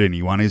hurt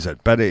anyone, is it?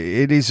 But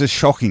it is a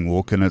shocking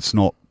look, and it's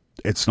not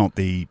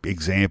the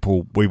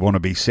example we want to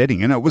be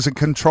setting. And it was a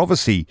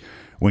controversy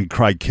when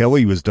Craig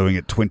Kelly was doing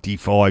it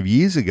 25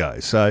 years ago.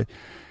 So,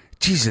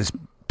 there's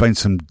been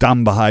some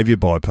dumb behaviour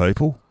by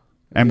people.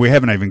 And we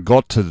haven't even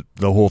got to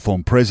the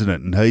Hawthorn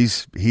president and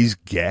his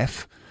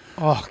gaffe.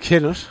 Oh,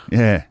 Kennett.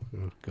 Yeah.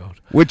 Oh, God.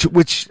 Which,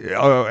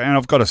 and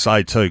I've got to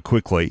say too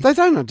quickly, They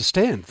don't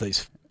understand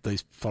these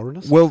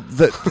foreigners. well,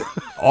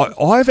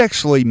 I've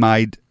actually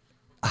made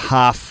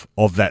half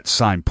of that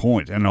same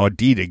point, and I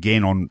did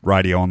again on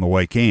radio on the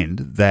weekend,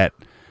 that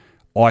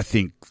I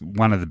think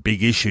one of the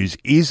big issues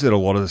is that a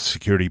lot of the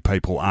security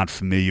people aren't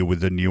familiar with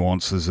the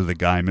nuances of the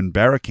game and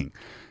barracking.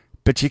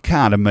 But you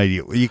can't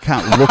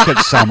look at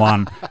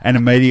someone and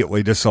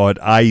immediately decide,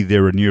 A,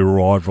 they're a new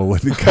arrival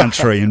in the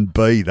country, and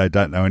B, they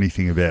don't know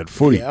anything about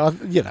footy.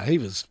 Yeah, he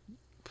was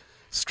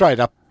straight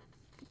up.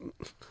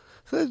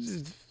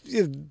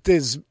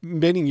 There's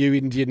many new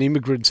Indian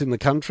immigrants in the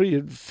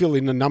country, fill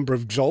in a number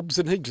of jobs,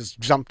 and he just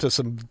jumped to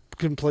some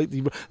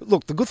completely...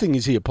 Look, the good thing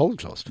is he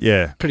apologised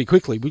pretty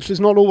quickly, which is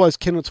not always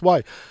Kennett's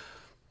way.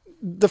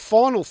 The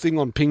final thing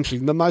on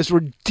pinching, the most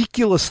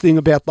ridiculous thing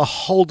about the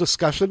whole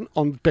discussion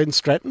on Ben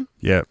Stratton,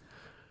 and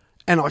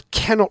I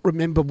cannot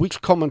remember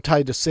which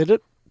commentator said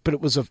it, but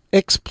it was an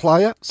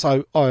ex-player,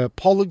 so I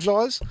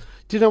apologise.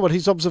 Do you know what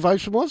his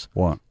observation was?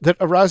 What? That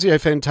Orazio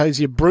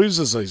Fantasia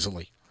bruises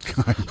easily.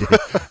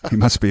 He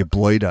must be a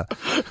bleeder.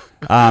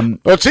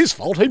 It's his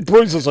fault. He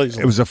bruises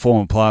easily. It was a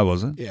former player,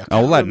 was it? Yeah.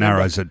 Oh, well, that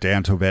narrows it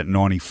down to about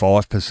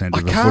 95%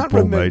 of the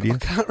football media. I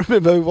can't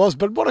remember who it was,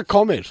 but what a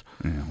comment.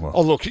 Yeah, well.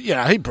 Oh, look,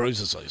 he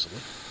bruises easily.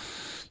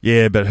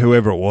 Yeah, but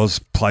whoever it was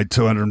played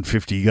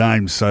 250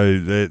 games, so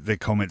their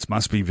comments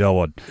must be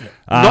valid.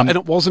 Yeah. And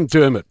it wasn't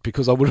Dermot,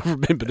 because I would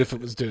have remembered if it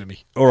was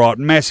Dermy. All right,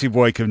 massive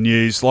week of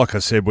news. Like I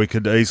said, we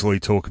could easily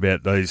talk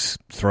about these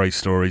three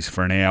stories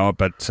for an hour,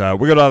 but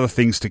we've got other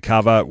things to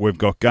cover. We've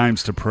got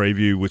games to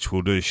preview, which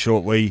we'll do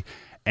shortly,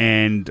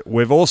 and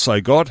we've also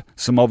got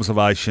some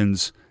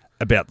observations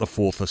about the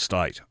Fourth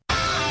Estate.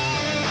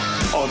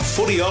 On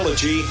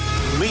Footyology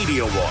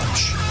Media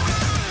Watch.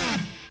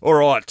 All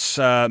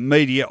right,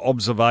 media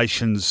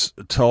observations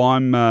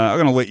time. I'm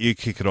going to let you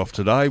kick it off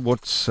today.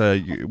 What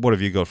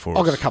have you got for us?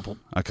 I've got a couple.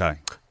 Okay.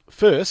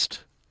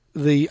 First,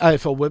 the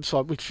AFL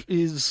website, which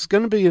is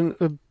going to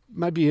be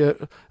maybe a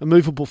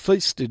movable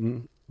feast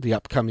in the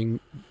upcoming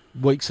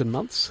weeks and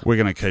months. We're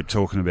going to keep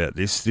talking about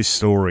this. This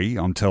story,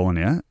 I'm telling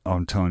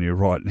you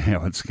right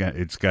now,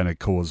 it's going to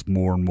cause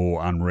more and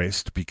more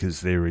unrest, because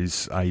there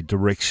is a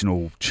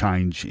directional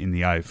change in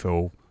the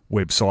AFL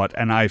website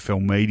and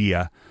AFL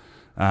media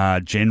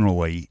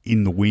generally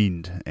in the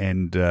wind,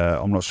 and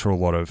I'm not sure a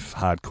lot of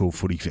hardcore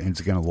footy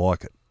fans are going to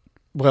like it.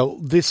 Well,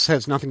 this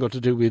has nothing got to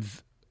do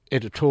with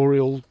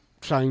editorial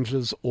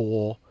changes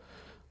or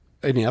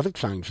any other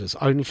changes,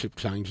 ownership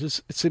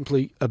changes. It's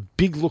simply a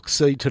big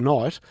look-see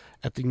tonight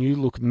at the new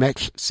look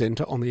Match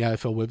Centre on the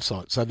AFL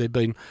website. So they've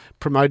been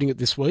promoting it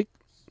this week.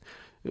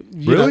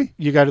 Really?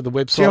 You go to the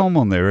website. Yeah, I'm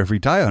on there every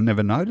day. I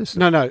never noticed it.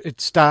 No,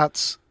 it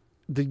starts...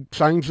 The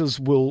changes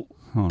will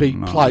be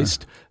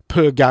placed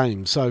per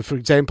game. So, for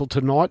example,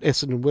 tonight,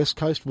 Essendon West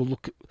Coast will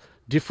look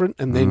different,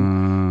 and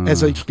then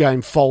as each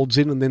game folds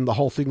in, and then the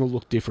whole thing will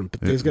look different.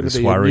 But there's going to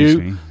be a new...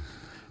 Me.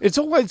 It's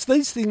always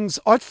these things...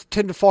 I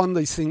tend to find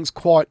these things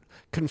quite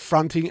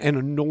confronting and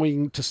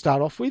annoying to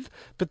start off with,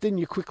 but then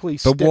you quickly...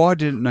 But why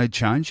did it need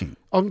changing?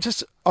 I'm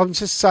just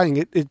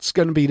saying it's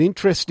going to be an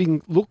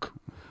interesting look.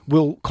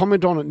 We'll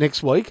comment on it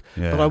next week,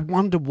 but I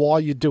wonder why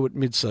you do it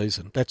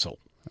mid-season. That's all.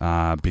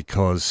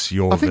 Because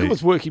I think it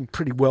was working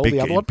pretty well,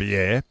 the other one.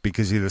 Yeah,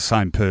 because you're the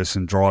same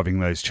person driving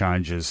those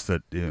changes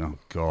that,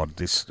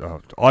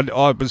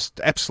 I was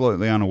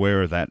absolutely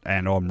unaware of that,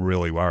 and I'm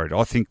really worried.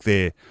 I think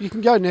they're... You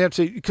can go now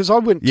to... Because I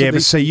went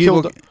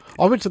to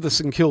I went to the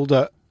St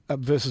Kilda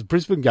versus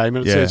Brisbane game,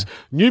 and it says,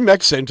 new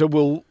Mac Centre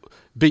will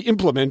be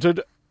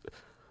implemented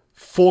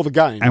for the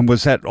game. And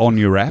was that on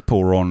your app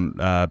or on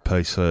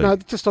PC? No,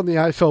 just on the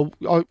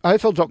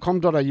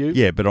AFL.com.au.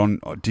 Yeah,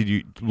 but did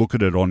you look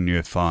at it on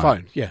your phone?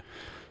 Phone, yeah.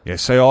 Yeah,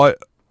 so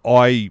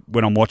I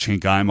when I'm watching a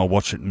game, I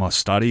watch it in my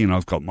study, and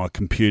I've got my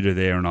computer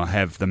there, and I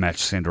have the Match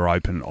Centre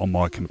open on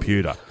my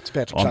computer. It's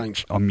about to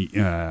change.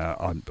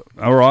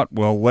 All right,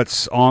 well,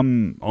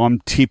 I'm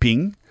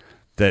tipping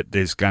that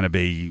there's going to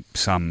be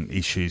some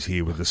issues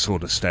here with the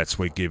sort of stats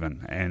we're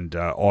given, and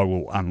I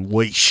will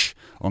unleash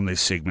on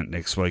this segment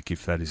next week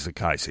if that is the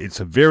case.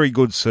 It's a very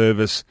good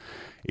service.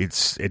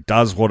 It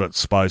does what it's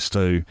supposed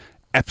to.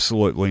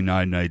 Absolutely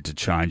no need to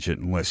change it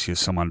unless you're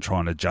someone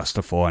trying to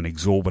justify an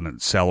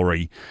exorbitant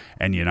salary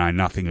and you know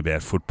nothing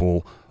about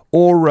football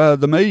or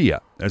the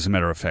media, as a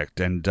matter of fact.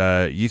 And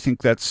you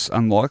think that's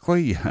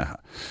unlikely?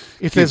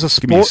 If there's a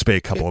sport, give me a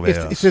spare couple of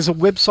hours. If there's a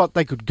website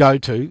they could go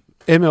to,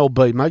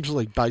 MLB, Major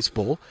League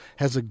Baseball,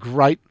 has a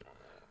great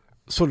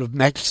sort of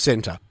match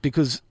centre,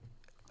 because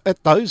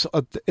at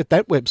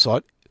that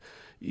website,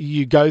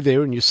 you go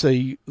there and you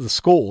see the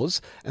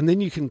scores, and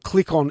then you can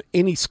click on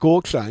any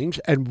score change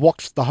and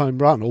watch the home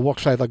run or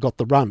watch how they got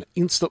the run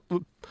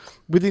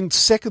within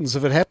seconds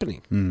of it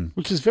happening,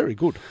 which is very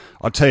good.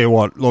 I'll tell you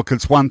what, look,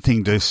 it's one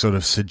thing to sort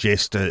of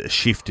suggest a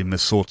shift in the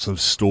sorts of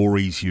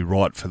stories you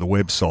write for the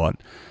website,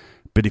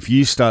 but if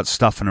you start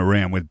stuffing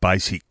around with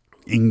basic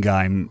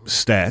in-game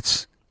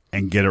stats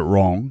and get it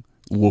wrong,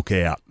 look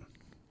out.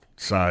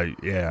 So,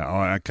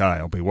 yeah, okay,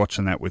 I'll be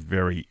watching that with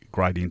very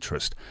great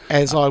interest.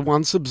 As I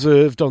once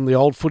observed on the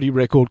old footy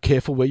record,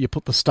 careful where you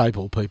put the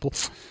staple, people.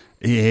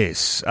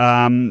 Yes.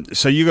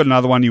 So you got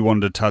another one you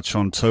wanted to touch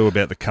on too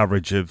about the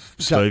coverage of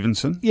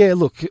Stevenson? Yeah,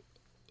 look,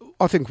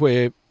 I think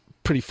we're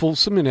pretty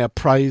fulsome in our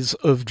praise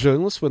of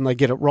journalists when they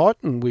get it right,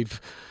 and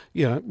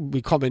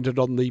we commented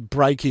on the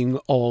breaking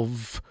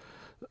of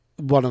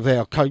one of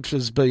our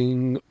coaches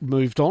being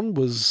moved on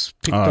was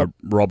picked up.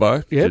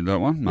 Robbo did that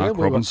one, Mark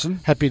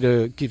Robinson. Happy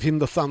to give him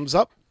the thumbs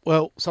up.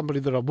 Well, somebody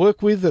that I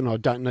work with, and I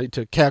don't need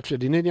to couch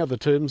it in any other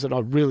terms, and I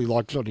really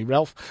like Johnny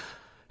Ralph.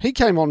 He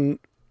came on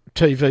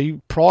TV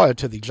prior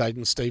to the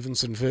Jaden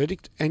Stevenson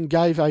verdict and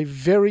gave a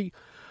very,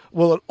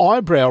 an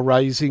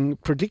eyebrow-raising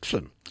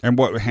prediction. And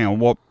what?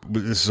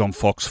 This is on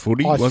Fox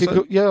Footy, was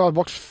it? Yeah, I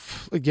watched,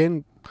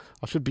 again,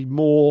 I should be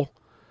more...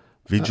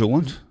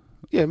 Vigilant?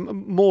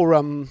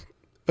 More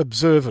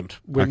observant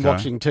when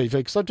watching TV,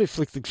 because I do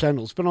flick the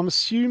channels, but I'm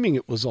assuming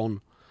it was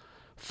on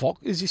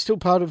Fox. Is he still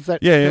part of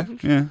that? Yeah.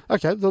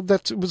 Okay,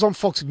 it was on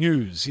Fox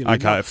News.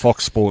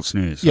 Fox Sports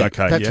News. Yeah,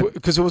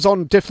 because it was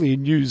on definitely a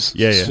news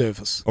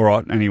service. All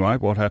right. Anyway,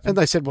 what happened? And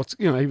they said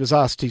he was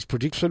asked his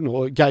prediction,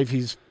 or gave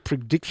his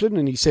prediction,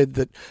 and he said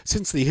that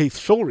since the Heath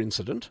Shaw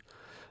incident,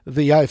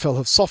 the AFL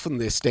have softened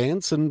their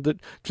stance, and that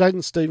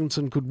Jaden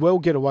Stevenson could well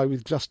get away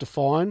with just a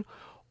fine,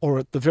 or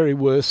at the very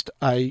worst,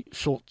 a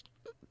short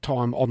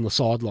time on the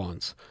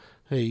sidelines.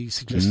 He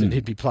suggested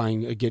he'd be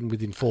playing again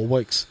within 4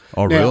 weeks.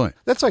 Oh, now, really?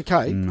 That's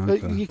okay.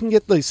 You can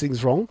get these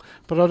things wrong,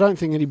 but I don't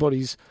think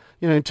anybody's,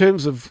 in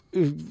terms of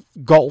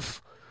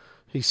golf,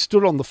 he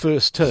stood on the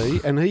first tee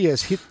and he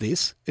has hit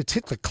this. It's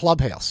hit the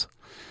clubhouse.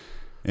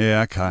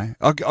 Yeah, okay.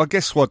 I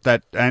guess what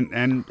that,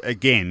 and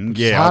again,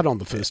 it's hard on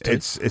the first tee.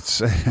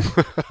 It's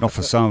not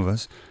for some of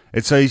us.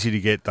 It's easy to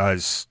get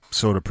those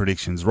sort of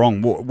predictions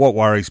wrong. What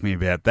worries me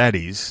about that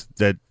is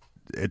that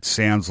it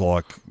sounds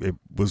like it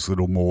was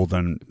little more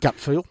than... gut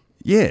feel?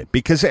 Yeah,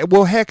 because,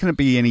 how can it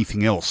be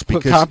anything else?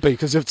 Because it can't be,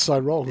 because it's so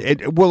wrong.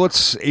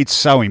 It's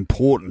so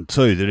important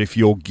too that if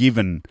you're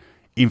given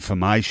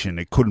information,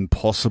 it couldn't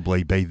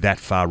possibly be that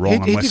far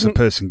wrong unless the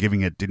person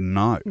giving it didn't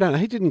know. No,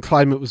 he didn't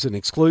claim it was an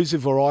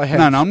exclusive, or I have...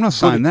 No, I'm not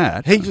saying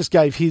that. He just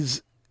gave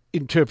his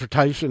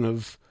interpretation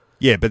of...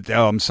 Yeah, but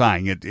I'm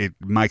saying it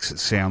makes it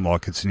sound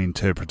like it's an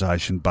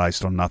interpretation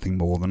based on nothing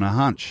more than a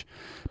hunch.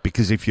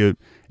 Because if you...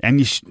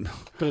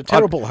 But a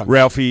terrible hunch.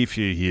 Ralphie, if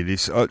you hear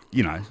this,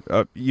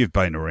 you've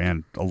been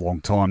around a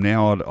long time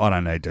now. I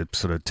don't need to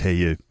sort of tell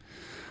you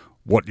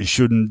what you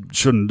shouldn't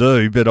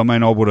do, but I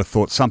mean, I would have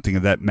thought something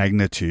of that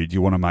magnitude, you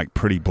want to make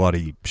pretty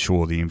bloody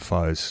sure the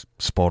info's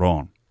spot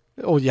on.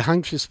 Or your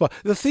hunch is spot.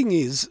 The thing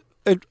is,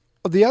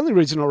 the only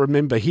reason I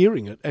remember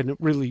hearing it, and it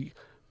really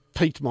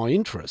piqued my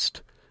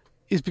interest,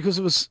 is because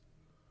it was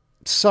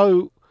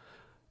so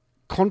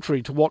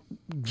contrary to what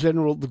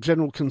the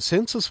general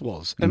consensus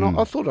was. And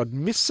I thought I'd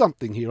missed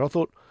something here. I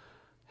thought,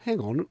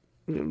 hang on,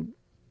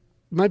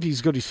 maybe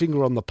he's got his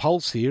finger on the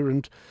pulse here,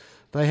 and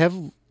they have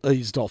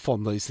eased off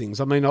on these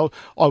things. I mean, I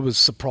was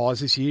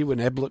surprised this year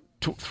when Ablett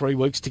took 3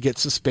 weeks to get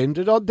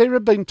suspended. There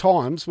have been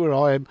times where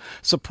I am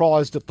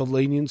surprised at the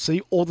leniency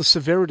or the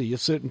severity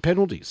of certain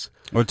penalties.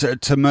 Well,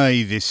 to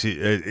me,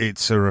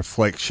 it's a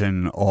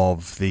reflection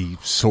of the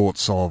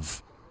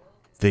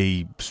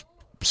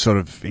sort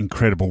of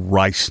incredible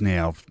race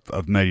now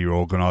of media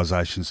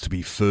organisations to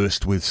be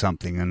first with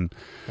something. And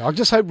I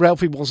just hope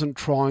Ralphie wasn't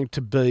trying to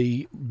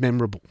be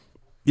memorable.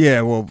 Yeah,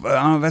 well,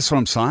 that's what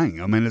I'm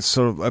saying. I mean, it's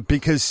sort of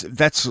because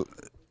that's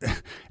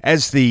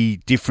as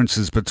the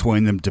differences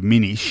between them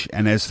diminish,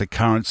 and as the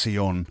currency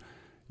on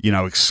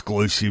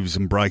exclusives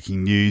and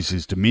breaking news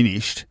is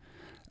diminished,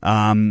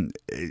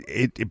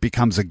 it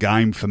becomes a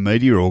game for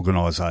media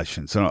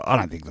organisations. And I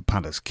don't think the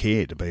punters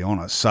care, to be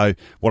honest. So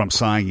what I'm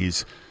saying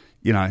is,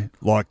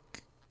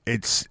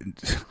 it's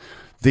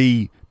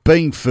the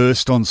being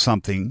first on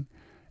something,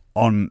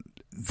 on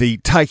the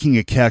taking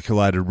a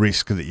calculated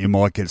risk that you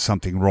might get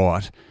something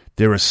right.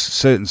 There are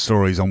certain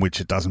stories on which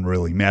it doesn't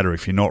really matter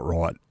if you're not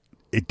right.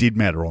 It did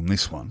matter on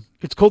this one.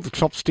 It's called the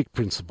chopstick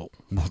principle.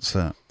 What's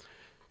that?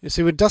 You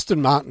see, when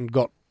Dustin Martin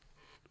got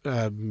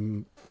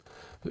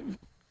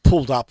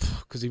pulled up,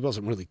 because he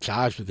wasn't really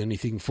charged with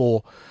anything,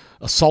 for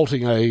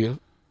assaulting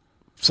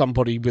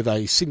somebody with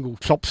a single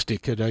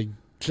chopstick at a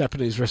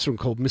Japanese restaurant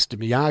called Mr.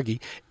 Miyagi,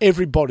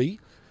 everybody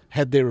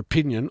had their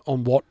opinion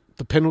on what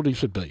the penalty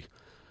should be.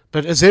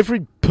 But as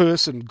every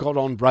person got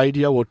on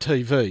radio or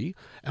TV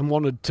and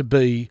wanted to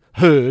be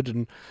heard,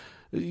 and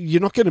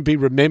you're not going to be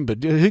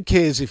remembered. Who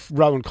cares if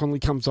Rowan Connolly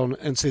comes on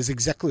and says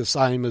exactly the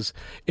same as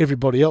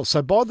everybody else?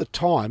 So by the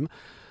time,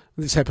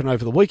 this happened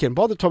over the weekend,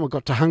 by the time I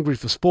got to Hungry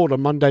for Sport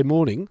on Monday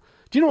morning,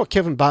 do you know what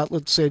Kevin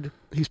Bartlett said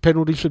his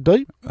penalty should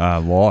be?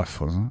 Life,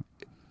 wasn't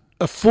it?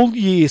 A full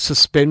year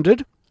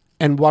suspended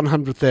and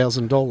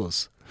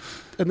 $100,000.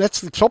 And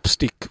that's the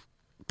chopstick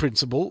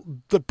principle,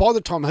 that by the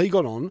time he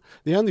got on,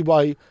 the only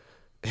way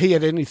he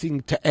had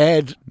anything to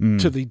add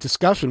to the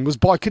discussion was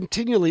by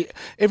continually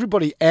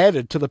everybody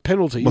added to the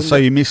penalty. Well, so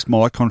you missed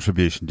my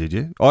contribution, did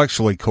you? I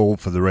actually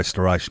called for the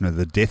restoration of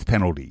the death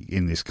penalty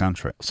in this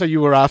country. So you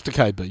were after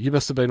KB. You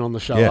must have been on the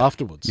show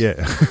afterwards.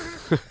 Yeah.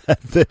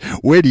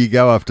 Where do you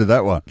go after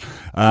that one?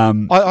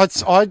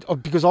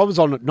 Because I was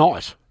on at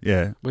night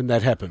Yeah. when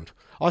that happened.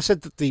 I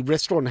said that the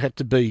restaurant had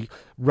to be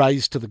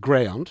razed to the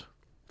ground.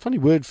 Funny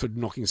word for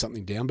knocking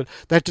something down, but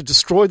they had to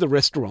destroy the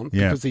restaurant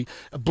because they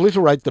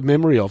obliterate the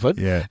memory of it.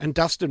 Yeah. And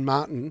Dustin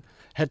Martin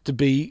had to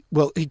be,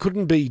 well, he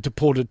couldn't be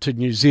deported to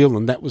New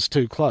Zealand. That was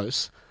too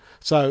close.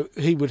 So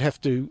he would have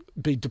to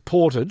be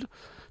deported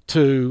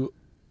to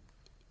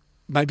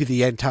maybe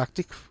the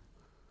Antarctic.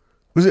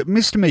 Was it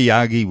Mr.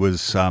 Miyagi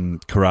was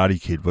Karate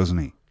Kid,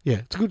 wasn't he? Yeah,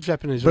 it's a good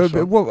Japanese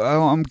restaurant. Well,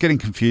 I'm getting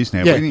confused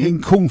now. Yeah,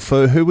 in Kung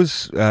Fu, who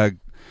was,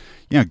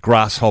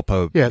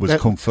 Grasshopper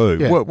was Kung Fu.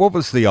 Yeah. What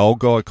was the old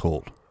guy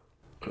called?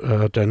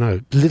 I don't know.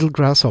 Little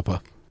Grasshopper.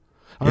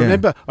 I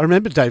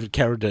remember David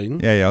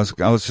Carradine. Yeah,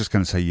 I was just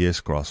going to say yes,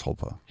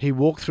 Grasshopper. He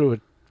walked through a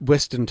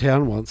western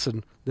town once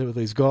and there were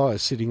these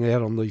guys sitting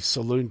out on the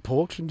saloon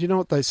porch, and do you know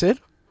what they said?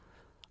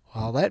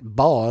 Well, that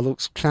boy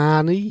looks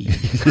Chinese.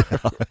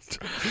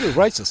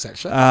 Racist,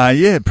 actually.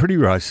 Yeah, pretty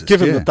racist.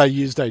 Given that they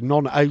used a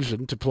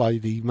non-Asian to play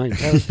the main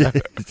character.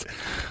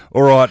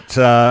 All right,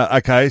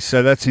 okay,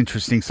 so that's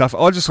interesting stuff.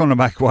 I just want to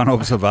make one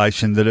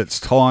observation that it's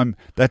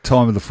that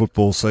time of the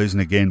football season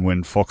again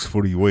when Fox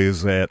Footy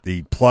wheels out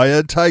the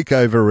player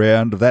takeover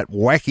round of that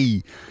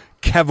wacky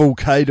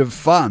cavalcade of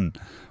fun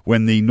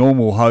when the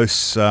normal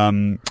hosts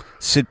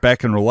sit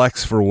back and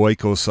relax for a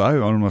week or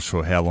so. I'm not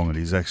sure how long it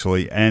is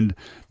actually, and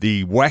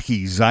the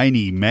wacky,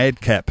 zany,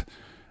 madcap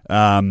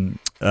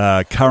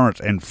current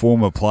and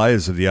former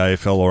players of the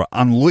AFL are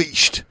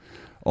unleashed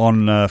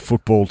on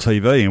football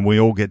TV, and we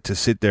all get to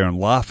sit there and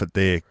laugh at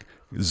their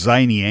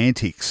zany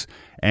antics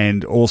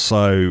and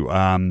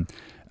also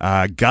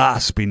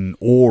gasp in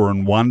awe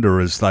and wonder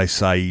as they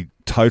say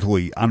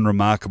totally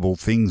unremarkable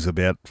things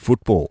about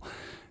football.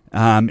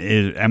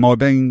 Am I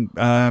being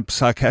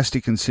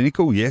sarcastic and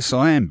cynical? Yes,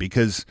 I am,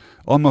 because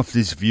I'm of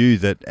this view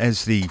that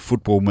as the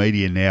football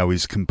media now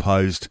is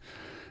composed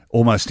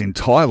almost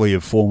entirely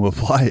of former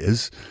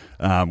players,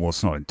 well,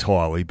 it's not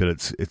entirely,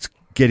 but it's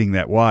getting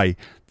that way,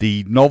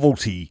 the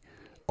novelty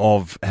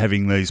of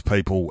having these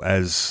people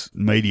as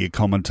media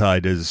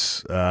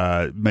commentators,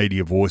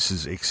 media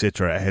voices,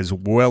 etc., has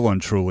well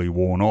and truly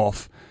worn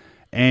off.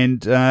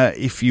 And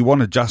if you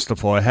want to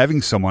justify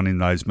having someone in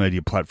those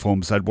media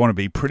platforms, they'd want to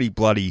be pretty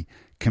bloody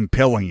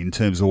compelling in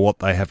terms of what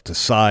they have to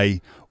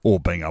say or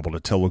being able to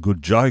tell a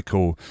good joke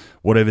or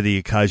whatever the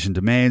occasion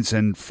demands.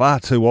 And far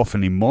too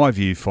often, in my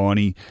view,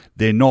 Finey,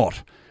 they're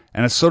not.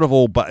 And it's sort of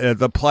all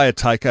the player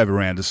takeover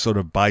round is sort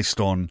of based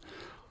on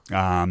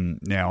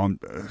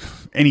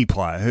any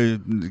player.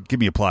 Give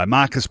me a player.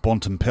 Marcus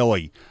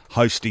Bontempelli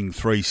hosting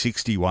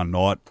 360 one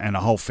night, and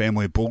a whole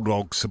family of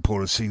Bulldogs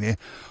supporters sitting there.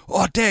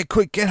 Oh, Dad,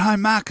 quick, get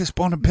home. Marcus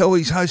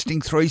Bontempelli's hosting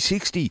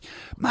 360.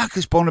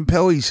 Marcus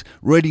Bontempelli's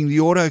reading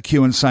the auto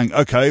cue and saying,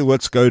 okay,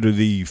 let's go to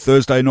the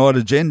Thursday night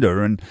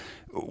agenda. And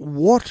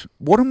what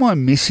am I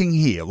missing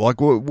here?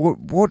 Like,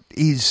 what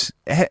is,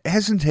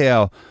 hasn't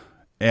our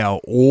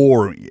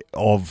awe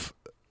of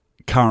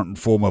current and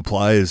former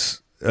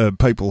players,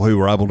 people who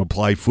were able to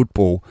play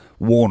football,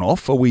 worn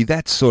off? Are we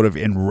that sort of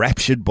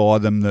enraptured by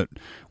them that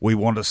we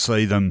want to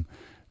see them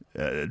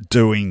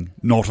doing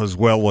not as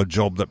well a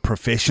job that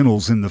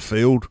professionals in the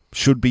field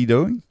should be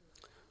doing?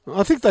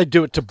 I think they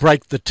do it to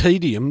break the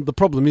tedium. The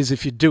problem is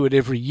if you do it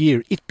every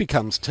year, it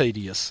becomes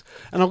tedious.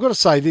 And I've got to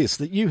say this,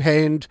 that you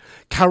hand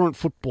current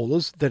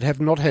footballers that have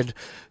not had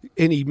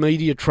any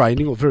media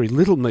training or very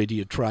little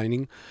media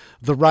training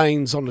the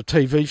reins on a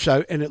TV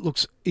show, and it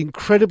looks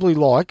incredibly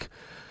like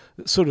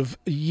sort of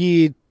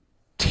year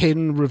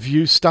 10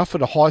 review stuff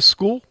at a high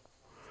school.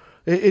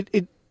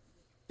 It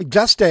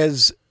just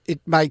as it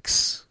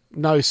makes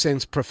no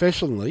sense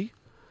professionally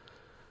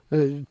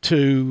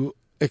to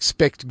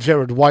expect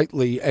Gerard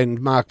Whateley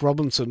and Mark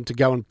Robinson to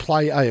go and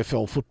play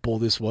AFL football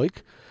this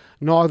week,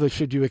 neither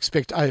should you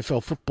expect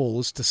AFL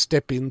footballers to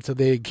step into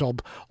their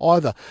job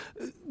either.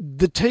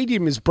 The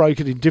tedium is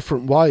broken in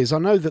different ways. I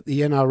know that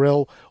the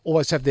NRL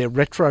always have their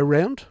retro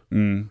round.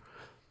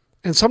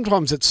 And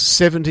sometimes it's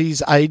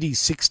 70s, 80s,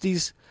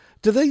 60s.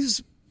 Do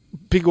these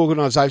big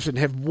organisations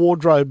have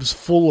wardrobes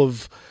full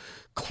of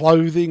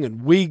clothing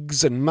and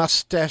wigs and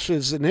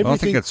mustaches and everything? Well, I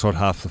think that's what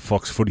half the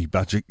Fox Footy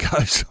budget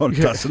goes on,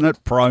 doesn't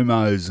it?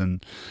 Promos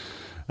and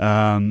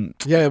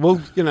yeah.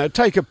 Well, you know,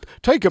 take a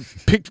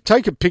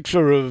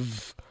picture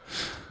of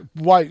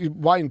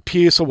Wayne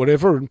Pearce or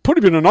whatever and put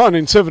him in a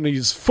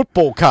 1970s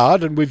football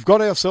card, and we've got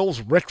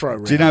ourselves retro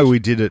round. Do you know we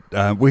did it?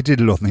 We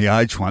did it on The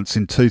Age once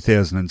in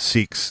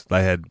 2006.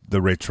 They had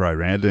the retro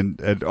round, and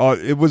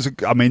it was.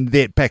 I mean,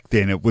 back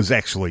then it was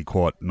actually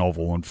quite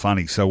novel and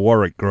funny. So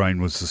Warwick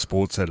Green was the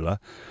sports editor.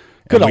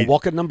 Good old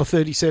Walker, number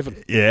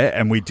 37. Yeah,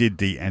 and we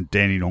did and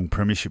Danny Nong,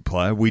 premiership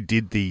player. We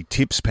did the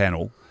tips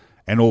panel,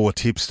 and all the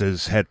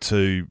tipsters had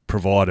to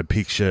provide a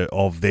picture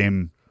of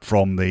them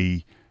from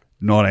the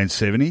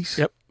 1970s.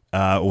 Yep.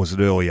 or was it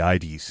early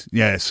 80s?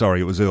 Yeah,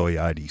 sorry, it was early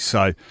 80s.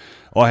 So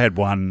I had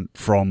one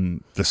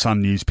from the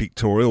Sun News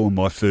pictorial in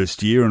my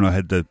first year, and I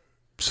had the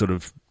sort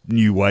of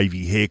new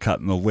wavy haircut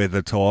and the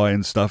leather tie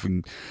and stuff,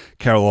 and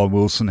Caroline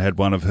Wilson had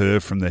one of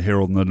her from the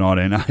Herald in the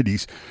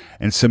 1980s,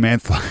 and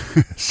Samantha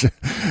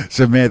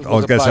I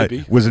was going to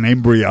say, was an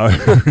embryo.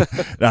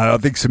 No, I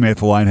think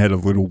Samantha Lane had a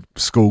little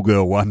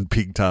schoolgirl one,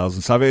 pigtails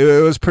and stuff.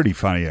 It was pretty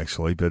funny,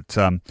 actually, but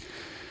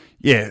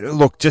yeah,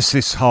 look, just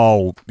this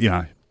whole,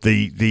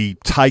 the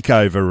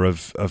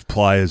takeover of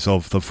players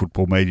of the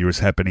football media is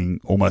happening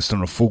almost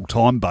on a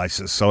full-time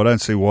basis, so I don't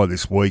see why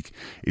this week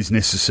is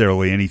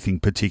necessarily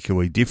anything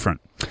particularly different.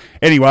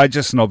 Anyway,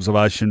 just an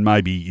observation.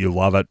 Maybe you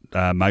love it.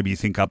 Maybe you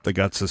think Up the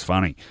Guts is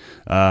funny.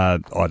 I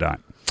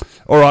don't.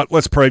 All right,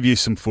 let's preview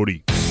some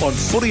footy. On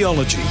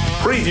Footyology,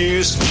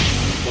 previews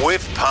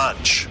with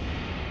Punch.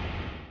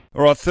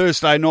 All right,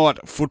 Thursday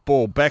night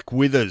football back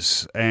with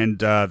us, and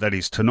that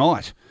is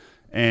tonight.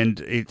 And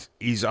it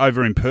is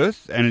over in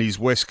Perth, and it is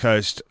West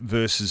Coast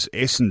versus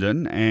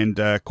Essendon, and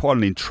quite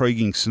an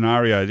intriguing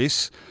scenario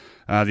this.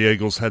 The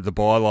Eagles had the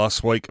bye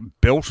last week,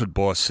 belted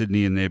by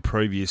Sydney in their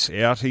previous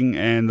outing,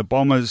 and the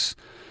Bombers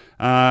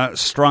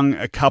strung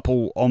a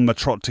couple on the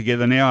trot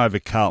together now over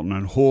Carlton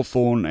and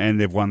Hawthorn,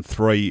 and they've won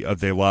 3 of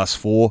their last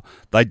 4.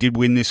 They did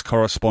win this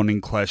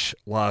corresponding clash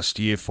last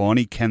year,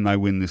 Finey. Can they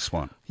win this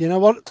one? You know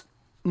what?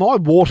 My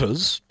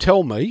waters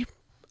tell me...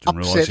 Didn't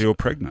realise you were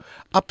pregnant.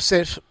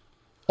 Upset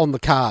on the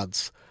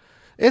cards.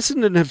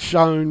 Essendon have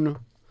shown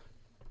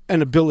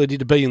an ability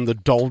to be in the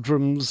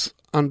doldrums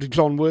under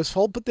John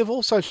Worsfold, but they've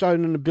also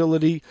shown an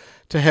ability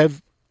to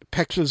have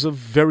patches of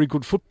very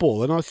good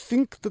football. And I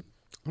think that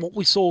what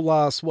we saw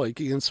last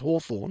week against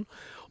Hawthorn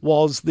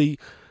was the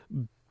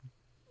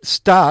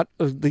start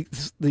of the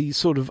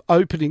sort of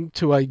opening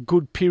to a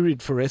good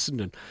period for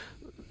Essendon.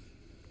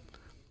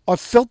 I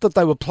felt that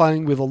they were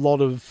playing with a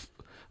lot of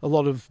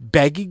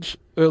baggage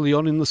early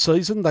on in the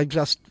season. They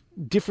just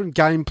different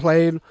game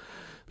plan.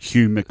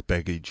 Hugh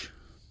McBaggage.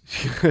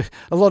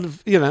 A lot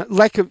of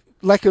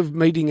lack of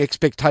meeting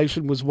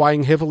expectation was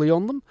weighing heavily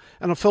on them,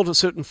 and I felt a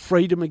certain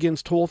freedom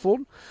against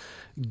Hawthorn.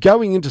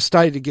 Going into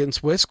state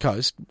against West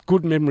Coast,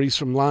 good memories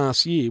from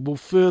last year will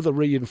further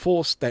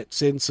reinforce that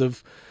sense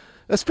of,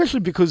 especially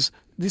because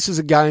this is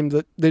a game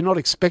that they're not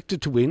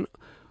expected to win.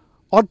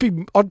 I'd be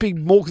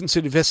more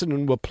concerned if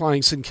Essendon were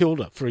playing St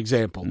Kilda, for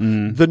example.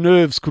 The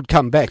nerves could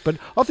come back, but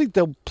I think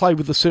they'll play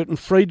with a certain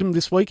freedom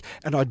this week,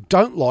 and I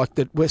don't like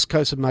that West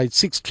Coast have made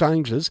 6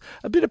 changes.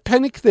 A bit of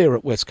panic there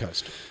at West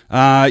Coast.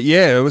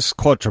 Yeah, it was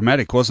quite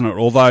dramatic, wasn't it?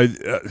 Although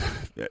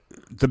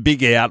the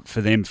big out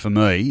for them, for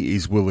me,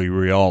 is Willie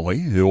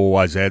Rioli, who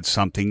always adds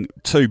something.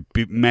 2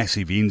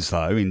 massive ins,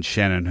 though, in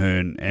Shannon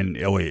Hearn and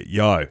Elliot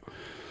Yeo.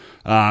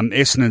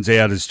 Essendon's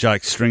out as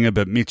Jake Stringer,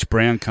 but Mitch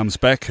Brown comes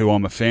back, who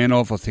I'm a fan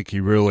of. I think he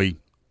really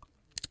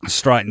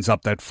straightens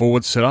up that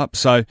forward setup.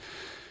 So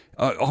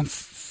I'm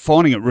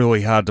finding it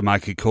really hard to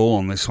make a call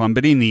on this one.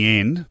 But in the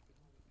end,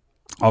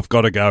 I've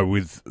got to go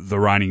with the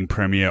reigning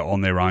premier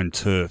on their own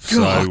turf.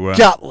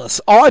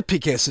 Gutless. I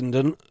pick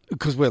Essendon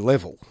because we're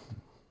level.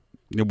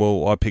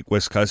 Well, I pick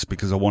West Coast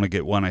because I want to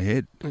get one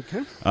ahead. Okay.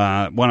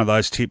 One of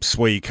those tips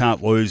where you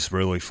can't lose,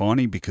 really,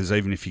 Finey, because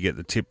even if you get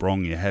the tip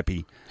wrong, you're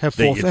happy. Have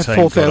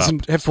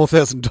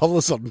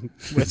 $4,000 on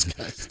West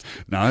Coast.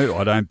 No,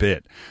 I don't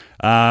bet.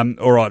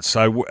 All right,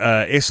 so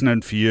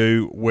Essendon for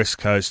you, West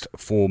Coast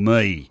for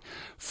me.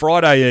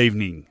 Friday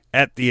evening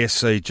at the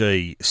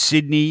SCG,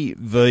 Sydney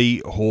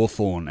v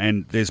Hawthorn,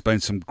 and there's been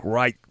some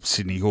great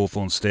Sydney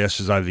Hawthorn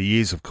stoushes over the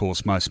years, of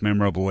course, most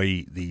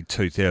memorably the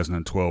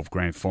 2012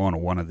 Grand Final,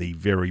 one of the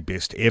very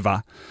best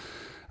ever.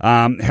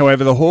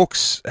 However, the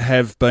Hawks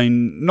have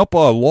been, not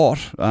by a lot,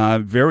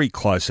 very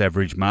close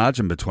average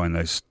margin between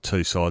those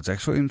two sides,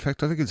 actually. In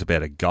fact, I think it's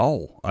about a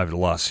goal over the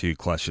last few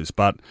clashes,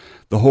 but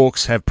the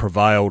Hawks have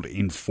prevailed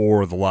in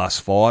 4 of the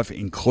last 5,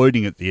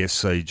 including at the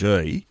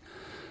SCG.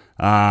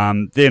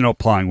 They're not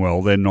playing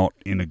well. They're not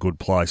in a good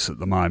place at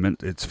the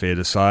moment, it's fair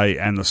to say.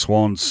 And the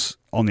Swans,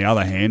 on the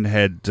other hand,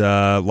 had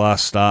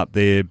last start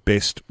their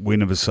best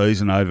win of a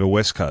season over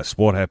West Coast.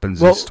 What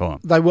happens this time?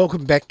 They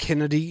welcome back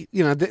Kennedy.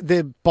 You know,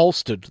 they're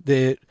bolstered.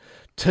 Their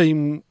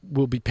team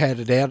will be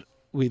padded out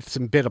with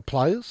some better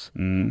players.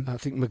 I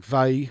think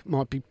McVeigh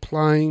might be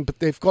playing, but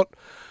they've got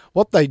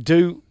what they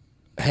do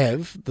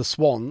have. The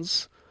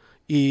Swans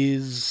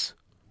is,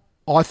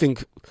 I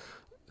think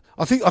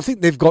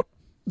they've got.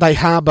 They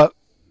harbour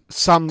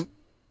some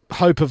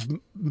hope of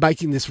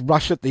making this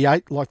rush at the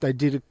 8 like they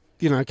did,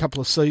 a couple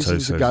of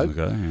seasons ago.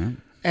 Yeah.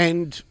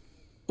 And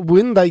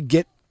when they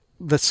get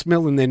the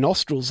smell in their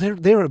nostrils,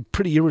 they're a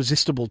pretty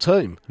irresistible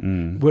team.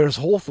 Whereas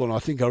Hawthorn, I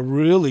think, are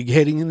really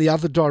heading in the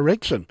other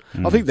direction.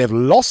 I think they've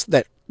lost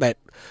that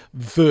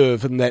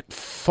verve and that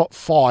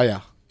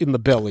fire in the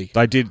belly.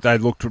 They did. They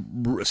looked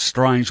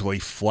strangely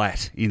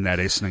flat in that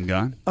Essendon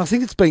game. I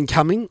think it's been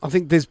coming. I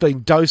think there's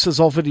been doses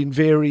of it in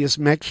various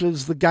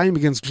matches. The game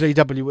against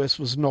GWS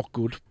was not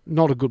good.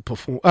 Not a good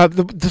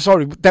performance.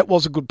 Sorry, that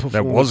was a good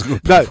performance. That was a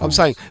good performance. No, I'm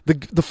saying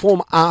the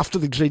form after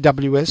the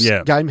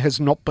GWS game has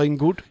not been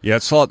good. Yeah,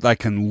 it's like they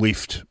can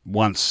lift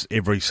once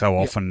every so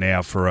often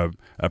now for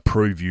a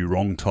prove you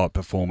wrong type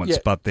performance,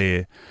 but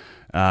their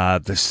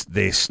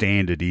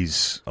standard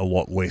is a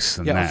lot less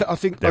than that. I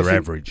think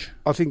average.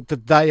 I think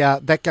that they are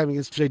that game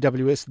against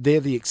GWS. They're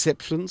the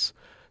exceptions.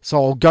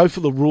 So I'll go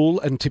for the rule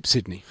and tip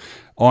Sydney.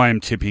 I am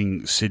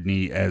tipping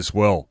Sydney as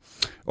well.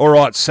 All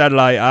right,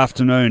 Saturday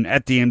afternoon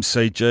at the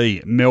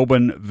MCG,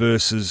 Melbourne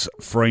versus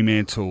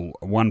Fremantle,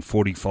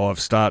 1:45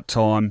 start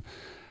time.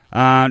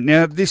 Now,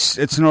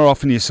 it's not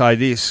often you say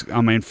this.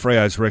 I mean,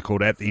 Freo's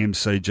record at the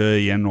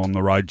MCG and on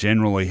the road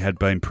generally had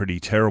been pretty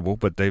terrible,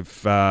 but they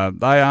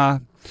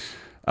are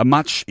a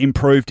much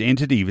improved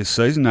entity this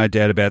season, no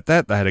doubt about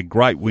that. They had a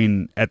great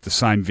win at the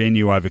same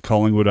venue over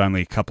Collingwood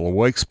only a couple of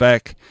weeks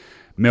back.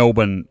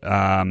 Melbourne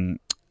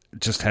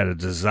just had a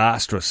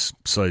disastrous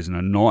season,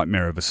 a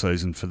nightmare of a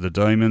season for the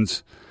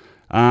Demons.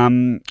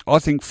 I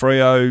think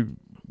Freo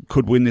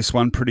could win this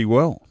one pretty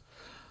well.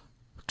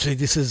 Gee,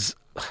 this is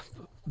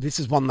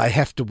one they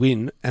have to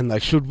win, and they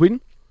should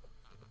win.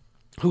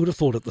 Who would have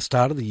thought at the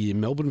start of the year,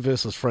 Melbourne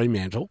versus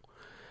Fremantle?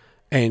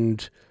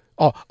 And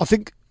I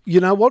think, you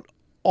know what?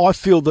 I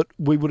feel that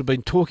we would have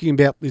been talking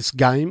about this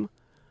game.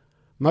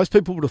 Most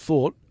people would have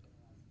thought,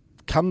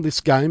 come this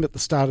game at the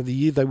start of the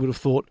year, they would have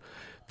thought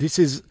this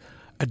is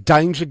a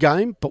danger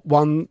game, but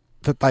one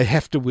that they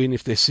have to win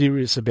if they're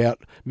serious about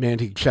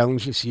mounting a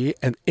challenge this year.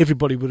 And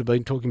everybody would have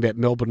been talking about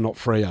Melbourne, not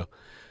Freo.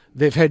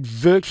 They've had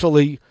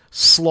virtually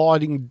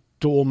sliding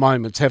door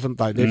moments, haven't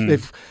they?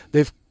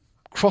 They've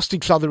crossed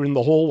each other in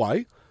the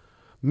hallway.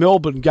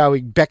 Melbourne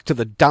going back to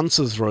the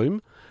dunce's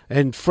room,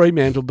 and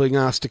Fremantle being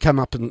asked to come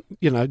up and,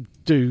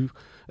 do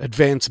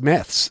advanced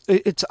maths.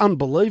 It's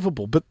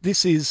unbelievable. But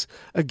this is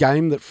a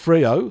game that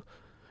Freo,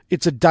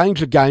 it's a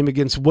danger game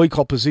against weak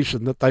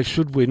opposition that they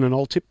should win, and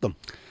I'll tip them.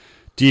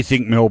 Do you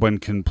think Melbourne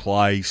can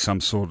play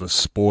some sort of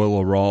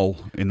spoiler role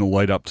in the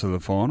lead up to the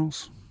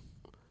finals?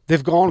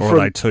 They've gone or are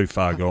they too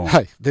far gone?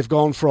 Hey, they've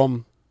gone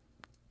from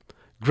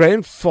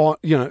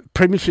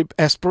premiership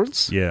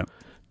aspirants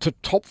to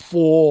top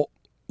four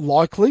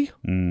likely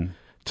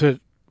to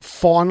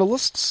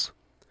finalists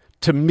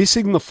to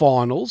missing the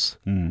finals,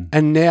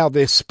 and now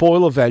they're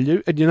spoiler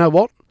value. And you know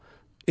what?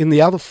 In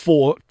the other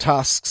four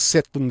tasks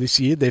set them this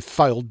year, they've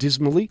failed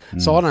dismally,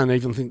 so I don't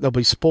even think they'll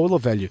be spoiler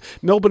value.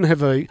 Melbourne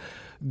have a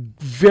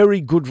very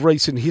good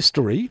recent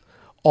history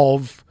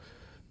of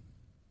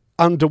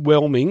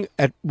underwhelming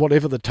at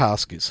whatever the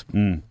task is.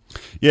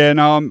 Yeah,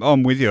 no,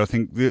 I'm with you. I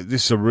think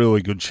this is a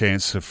really good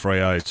chance for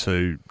Freo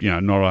to,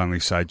 not only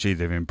say, gee,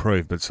 they've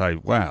improved, but say,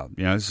 wow,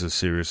 this is a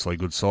seriously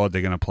good side.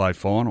 They're going to play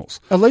finals.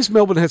 At least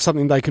Melbourne has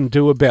something they can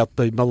do about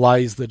the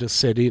malaise that has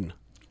set in.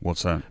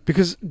 What's that?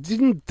 Because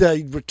didn't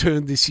they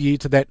return this year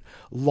to that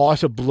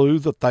lighter blue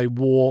that they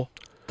wore?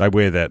 They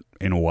wear that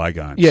in away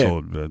games.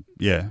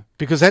 Yeah.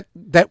 Because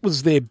that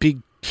was their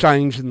big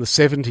change in the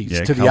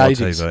 70s to the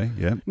 80s. TV,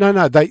 yeah.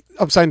 No,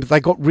 I'm saying that they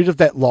got rid of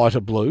that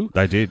lighter blue.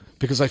 They did.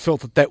 Because they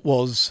felt that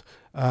was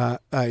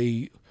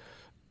a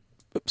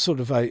sort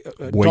of a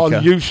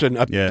dilution,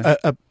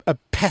 a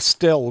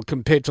pastel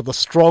compared to the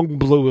strong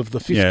blue of the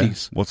 50s. Yeah.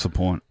 What's the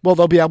point? Well,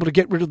 they'll be able to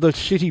get rid of the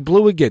shitty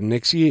blue again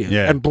next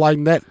year and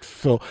blame that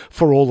for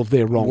all of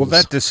their wrongs. Well,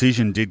 that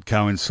decision did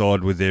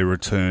coincide with their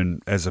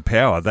return as a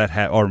power.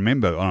 I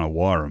remember, I don't know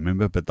why I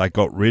remember, but they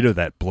got rid of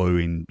that blue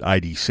in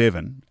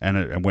 87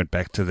 and went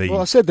back to the... Well,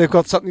 I said they've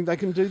got something they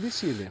can do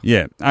this year now.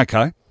 Yeah,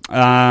 okay.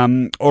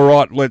 All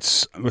right,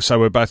 so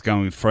we're both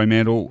going with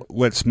Fremantle.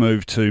 Let's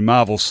move to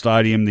Marvel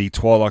Stadium, the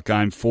twilight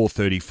game,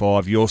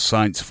 4:35. Your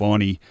Saints,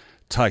 Finey,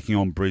 taking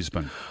on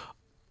Brisbane.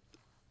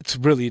 It's a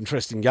really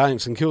interesting game.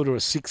 St Kilda are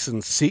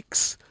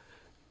 6-6,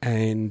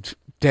 and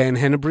Dan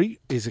Hanbury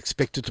is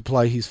expected to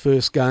play his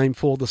first game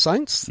for the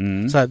Saints.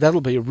 So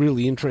that'll be a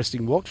really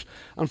interesting watch.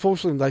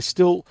 Unfortunately, they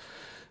still...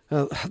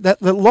 the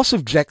loss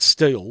of Jack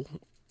Steele,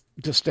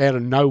 just out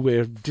of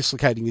nowhere,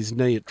 dislocating his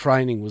knee at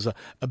training, was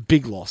a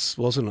big loss,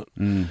 wasn't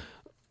it?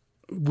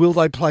 Will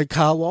they play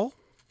Carlisle?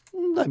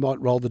 They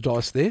might roll the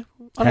dice there.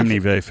 How many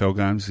VFL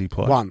games does he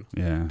play? One.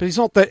 Yeah. But he's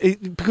not that...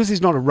 Because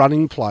he's not a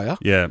running player...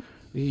 Yeah.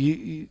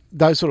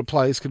 Those sort of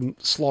players can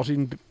slot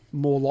in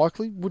more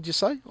likely, would you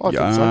say? I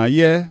think so.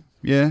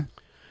 Yeah.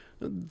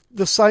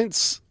 The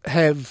Saints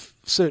have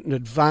certain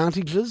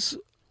advantages.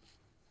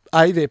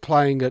 They're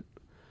playing at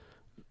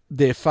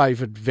their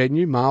favoured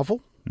venue,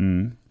 Marvel.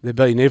 They've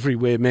been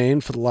everywhere,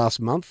 man, for the last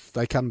month.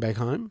 They come back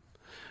home.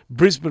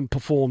 Brisbane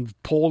performed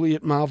poorly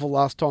at Marvel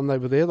last time they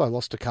were there. They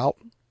lost to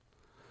Carlton.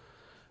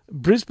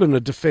 Brisbane are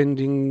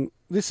defending...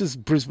 This is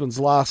Brisbane's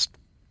last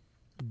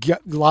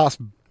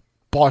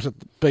bite at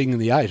being in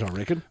the 8, I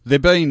reckon.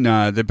 They've been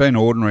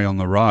ordinary on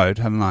the road,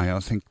 haven't they? I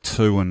think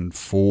 2 and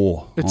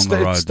 4 on the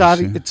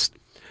road.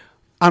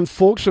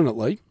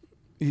 Unfortunately,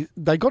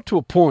 they got to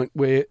a point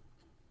where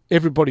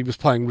everybody was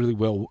playing really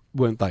well,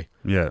 weren't they?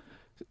 Yeah.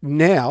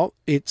 Now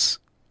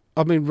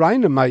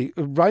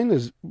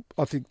Rayner's,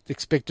 I think,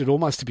 expected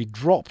almost to be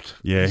dropped.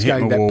 Yeah, He's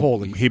going that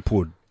poorly.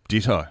 Hipwood,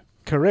 ditto.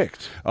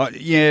 Correct.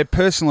 Yeah,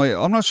 personally,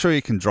 I'm not sure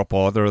you can drop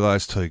either of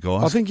those two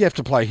guys. I think you have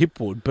to play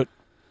Hipwood, but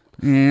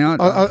yeah,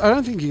 I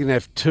don't think you can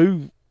have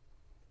two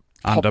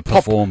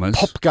underperformers.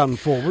 Pop gun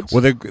forwards.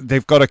 Well,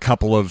 they've got a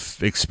couple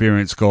of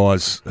experienced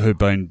guys who've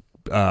been,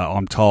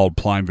 I'm told,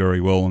 playing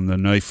very well in the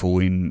Neefel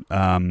in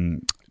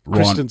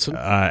Christensen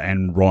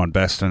and Ryan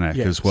Bastanak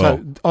as well.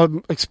 So I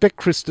expect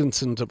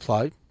Christensen to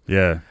play.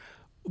 Yeah.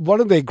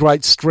 One of their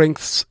great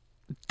strengths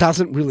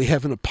doesn't really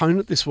have an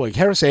opponent this week.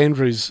 Harris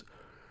Andrews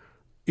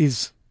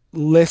is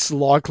less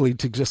likely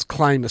to just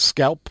claim a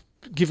scalp,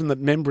 given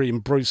that Membry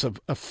and Bruce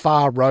are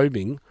far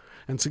roaming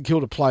and St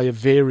Kilda play a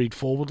varied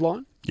forward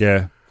line.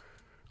 Yeah.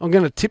 I'm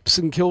going to tip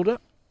St Kilda.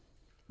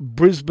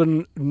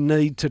 Brisbane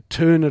need to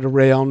turn it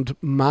around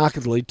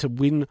markedly to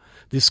win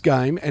this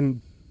game,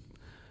 and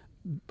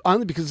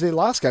only because their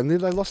last game, they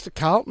lost to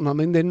Carlton. I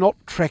mean, they're not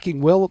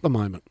tracking well at the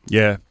moment.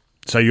 Yeah.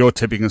 So you're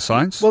tipping the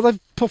Saints? Well, they've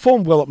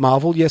performed well at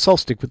Marvel. Yes, I'll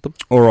stick with them.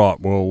 All right.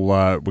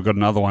 Well, we've got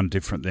another one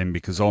different then,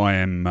 because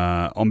I'm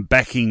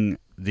backing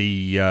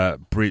the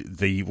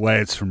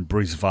lads from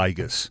Bris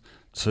Vegas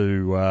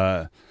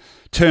to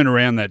turn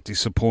around that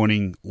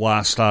disappointing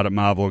last start at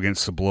Marvel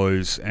against the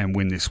Blues and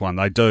win this one.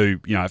 They do,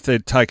 if they're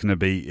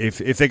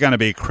if they're going to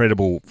be a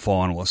credible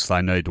finalist,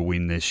 they need to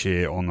win their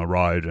share on the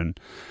road, and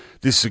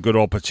this is a good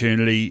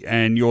opportunity.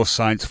 And your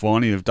Saints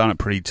finally have done it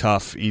pretty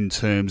tough in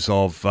terms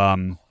of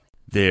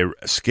their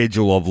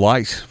schedule of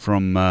late,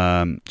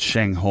 from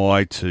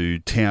Shanghai to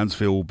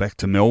Townsville back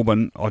to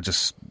Melbourne. I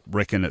just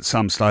reckon at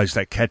some stage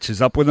that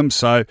catches up with them.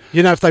 So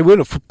if they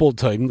weren't a football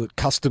team, the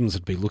Customs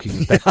would be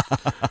looking at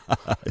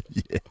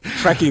that,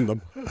 tracking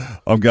them.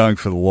 I'm going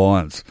for the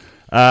Lions.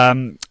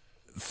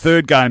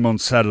 Third game on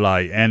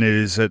Saturday, and it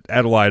is at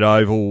Adelaide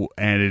Oval,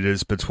 and it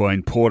is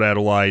between Port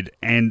Adelaide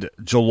and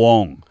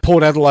Geelong.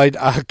 Port Adelaide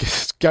are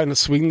going to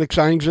swing the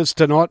changes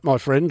tonight, my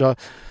friend.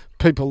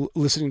 People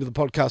listening to the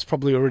podcast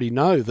probably already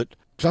know that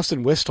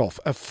Justin Westhoff,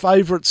 a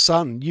favourite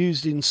son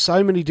used in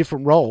so many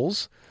different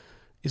roles,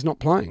 is not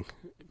playing,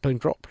 been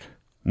dropped.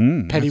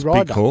 Paddy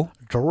Ryder, big call.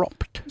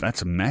 Dropped.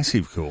 That's a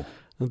massive call.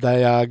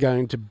 They are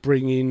going to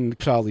bring in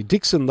Charlie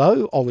Dixon,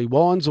 though. Ollie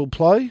Wines will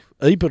play.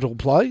 Ebert will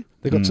play.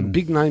 They've got some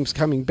big names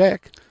coming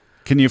back.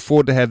 Can you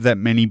afford to have that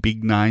many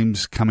big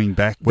names coming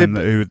back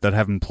that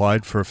haven't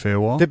played for a fair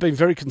while? They've been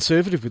very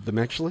conservative with them,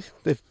 actually.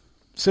 They've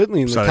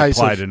certainly in the so case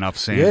they played of, enough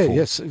sample. Yeah,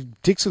 yes.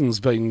 Dixon's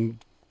been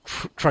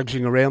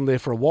trudging around there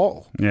for a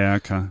while. Yeah,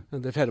 okay.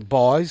 And they've had a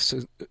buy.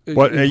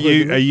 What are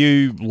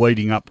you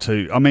leading up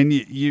to? I mean,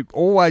 you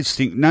always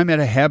think, no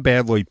matter how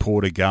badly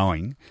Port are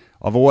going,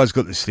 I've always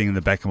got this thing in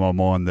the back of my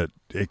mind that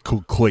it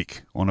could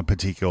click on a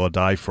particular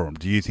day for them.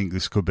 Do you think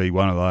this could be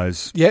one of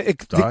those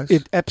days?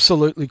 It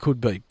absolutely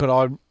could be, but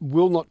I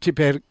will not tip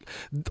out.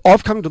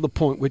 I've come to the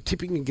point where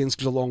tipping against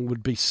Geelong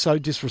would be so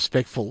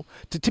disrespectful.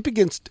 To tip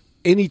against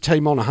any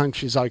team on a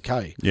hunch is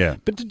okay. Yeah.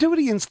 But to do it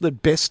against the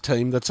best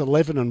team that's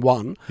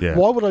 11-1, yeah.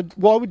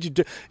 Why would you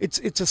do?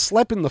 It's a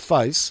slap in the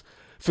face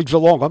for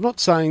Geelong. I'm not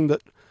saying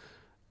that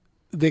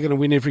they're going to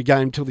win every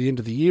game till the end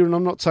of the year, and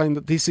I'm not saying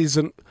that this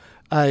isn't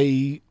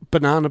a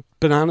banana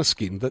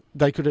skin that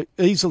they could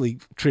easily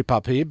trip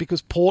up here,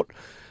 because Port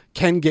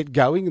can get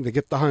going and they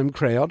get the home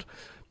crowd,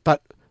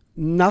 but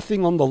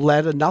nothing on the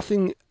ladder,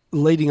 nothing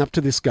leading up to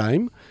this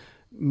game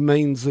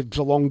means that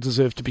Geelong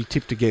deserve to be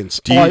tipped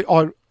against. I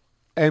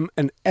am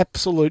an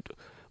absolute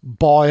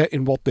buyer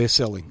in what they're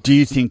selling. Do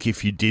you think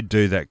if you did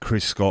do that,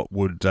 Chris Scott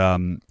would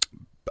post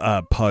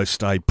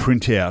a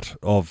printout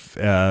of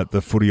the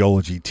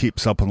Footyology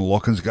tips up on the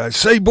lockers and go,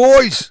 "See,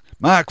 boys,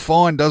 Mark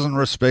Fine doesn't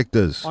respect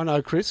us." I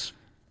know, Chris.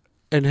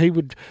 And he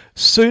would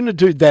sooner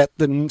do that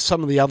than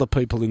some of the other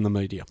people in the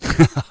media.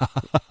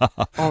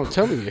 I'm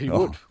telling you, he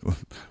would.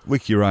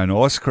 Lick your own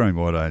ice cream,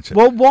 why don't you?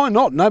 Well, why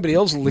not? Nobody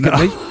else will lick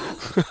at me.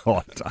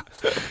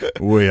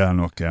 We are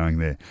not going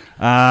there.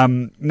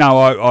 No,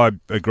 I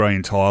agree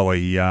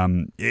entirely.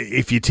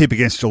 If you tip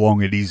against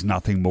Geelong, it is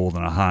nothing more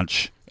than a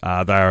hunch. They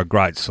are a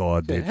great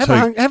side. Yeah,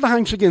 have a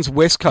hunch against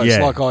West Coast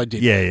like I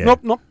did. Yeah.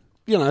 Not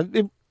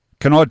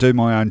Can I do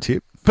my own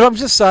tip? But I'm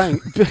just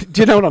saying, do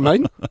you know what I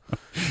mean?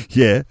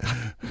 Yeah.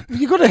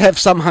 You've got to have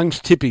some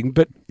hunch tipping,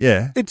 but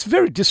yeah, it's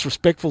very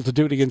disrespectful to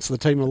do it against the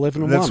team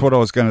 11-1. That's what I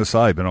was going to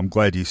say, but I'm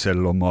glad you said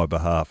it on my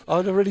behalf.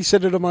 I'd already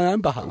said it on my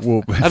own behalf.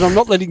 Well, and I'm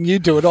not letting you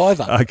do it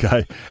either.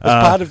 Okay.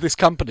 As part of this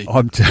company.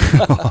 I'm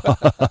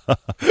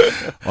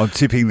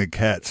tipping the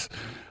Cats.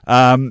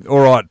 All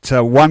right,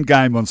 one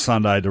game on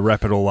Sunday to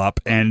wrap it all up.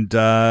 And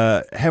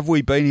have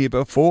we been here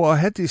before? I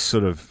had this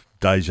sort of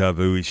deja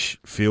vu-ish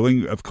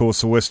feeling. Of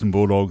course, the Western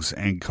Bulldogs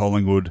and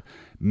Collingwood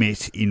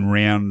met in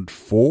round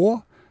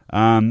 4.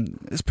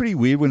 It's pretty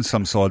weird when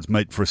some sides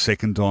meet for a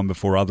second time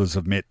before others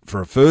have met for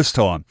a first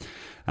time.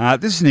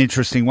 This is an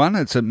interesting one.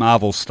 It's at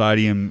Marvel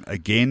Stadium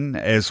again,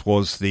 as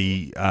was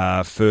the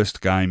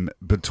first game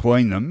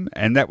between them.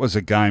 And that was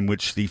a game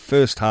which the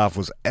first half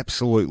was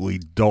absolutely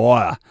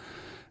dire.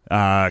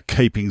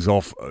 keepings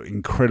off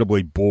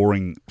incredibly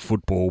boring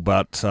football,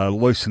 but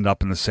loosened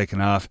up in the second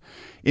half.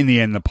 In the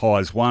end, the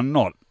Pies won,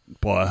 not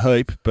by a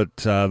heap, but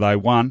they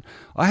won.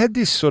 I had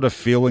this sort of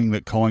feeling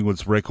that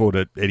Collingwood's record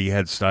at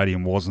Etihad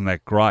Stadium wasn't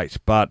that great,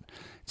 but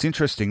it's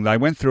interesting. They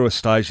went through a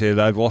stage there.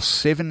 They've lost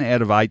 7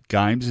 out of 8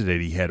 games at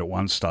Etihad at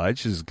one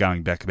stage. This is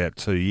going back about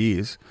 2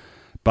 years.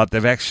 But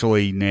they've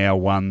actually now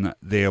won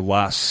their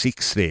last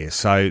 6 there,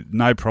 so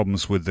no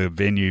problems with the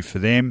venue for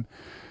them.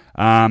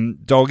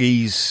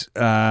 Doggies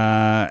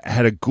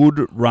had a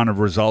good run of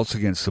results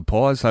against the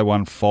Pies. They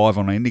won 5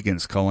 on end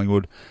against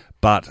Collingwood,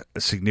 but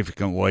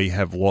significantly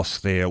have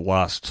lost their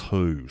last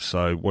 2.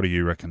 So what do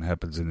you reckon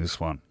happens in this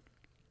one?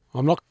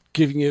 I'm not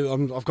giving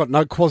you... I've got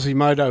no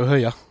Quasimodo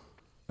here.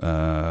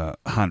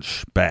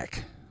 Hunch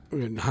back.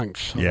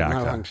 Hunch. Yeah,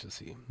 no okay. hunches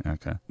here.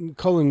 Okay.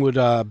 Collingwood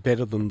are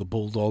better than the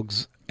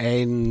Bulldogs,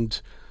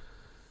 and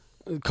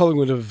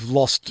Collingwood have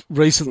lost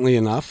recently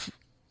enough.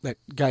 That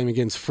game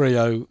against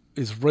Freo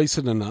is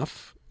recent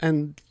enough,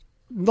 and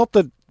not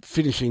that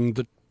finishing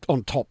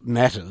on top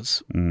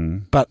matters,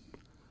 but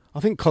I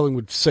think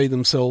Collingwood see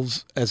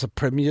themselves as a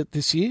premier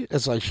this year,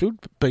 as they should,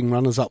 being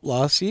runners-up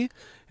last year.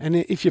 And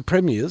if you're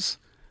premiers,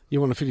 you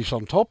want to finish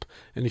on top,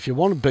 and if you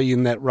want to be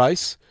in that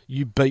race,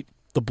 you beat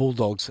the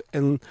Bulldogs.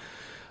 And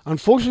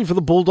unfortunately for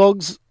the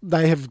Bulldogs,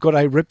 they have got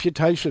a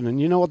reputation, and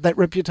you know what that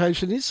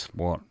reputation is?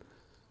 What?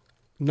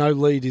 No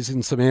lead is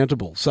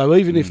insurmountable. So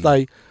even if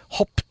they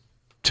hop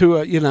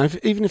to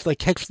even if they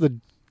catch the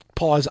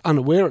Pies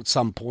unaware at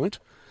some point,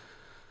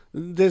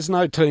 there's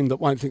no team that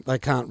won't think they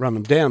can't run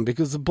them down,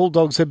 because the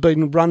Bulldogs have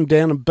been run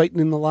down and beaten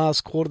in the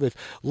last quarter. They've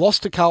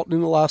lost to Carlton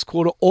in the last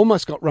quarter,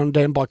 almost got run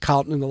down by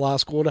Carlton in the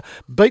last quarter,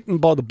 beaten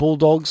by the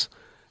Bulldogs,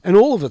 and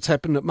all of it's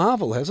happened at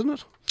Marvel, hasn't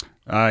it?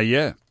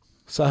 Yeah.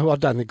 So I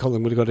don't think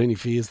Collingwood have got any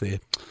fears there.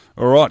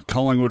 All right,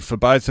 Collingwood for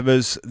both of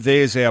us.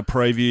 There's our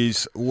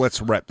previews.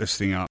 Let's wrap this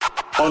thing up.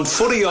 On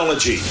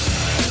Footyology,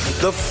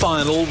 the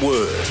final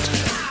word.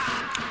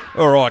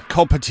 All right,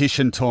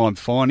 competition time.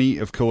 Finally,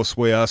 of course,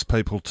 we ask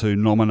people to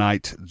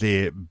nominate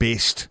their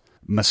best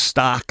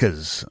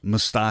moustaches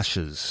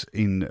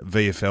in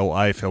VFL,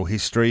 AFL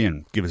history,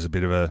 and give us a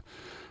bit of a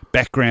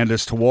background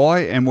as to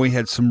why. And we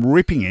had some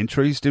ripping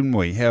entries, didn't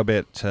we? How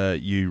about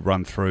you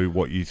run through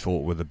what you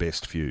thought were the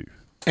best few?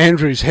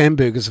 Andrew's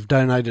Hamburgers have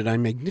donated a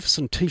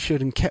magnificent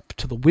T-shirt and cap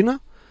to the winner,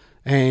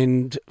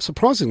 and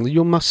surprisingly,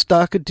 your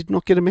moustache did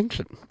not get a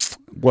mention.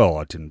 Well,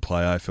 I didn't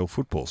play AFL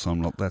football, so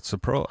I'm not that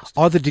surprised.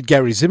 Either did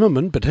Gary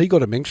Zimmerman, but he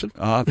got a mention.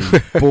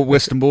 The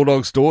Western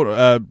Bulldogs'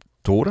 doctor?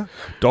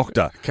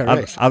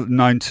 Correct.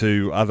 Known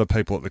to other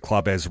people at the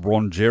club as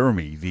Ron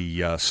Jeremy,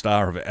 the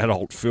star of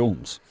adult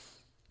films.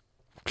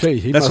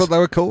 Gee, That's what they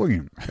were calling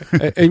him.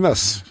 He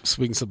must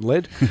swing some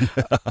lead.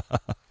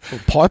 Or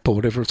pipe, or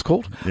whatever it's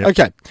called. Yep.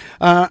 Okay.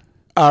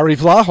 Ari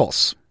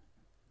Vlahos.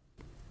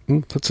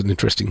 That's an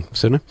interesting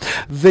surname.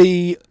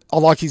 I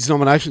like his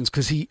nominations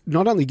because he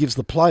not only gives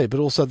the player, but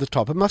also the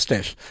type of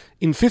moustache.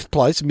 In 5th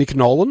place, Mick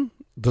Nolan,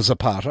 the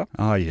Zapata.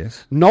 Oh,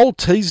 yes. Noel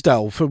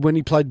Teasdale for when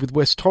he played with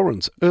West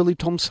Torrens. Early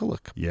Tom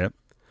Selleck. Yep.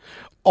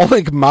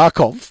 Oleg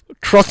Markov.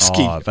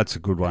 Trotsky. Oh, that's a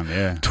good one,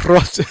 yeah.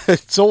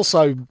 It's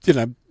also,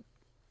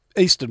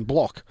 Eastern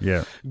Bloc.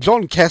 Yeah.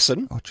 John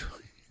Casson. Oh,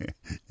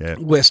 yeah.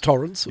 West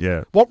Torrens.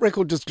 Yeah. What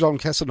record does John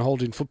Casson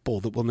hold in football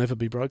that will never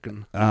be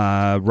broken?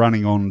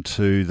 Running on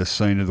to the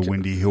scene of the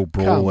Windy Hill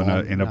Brawl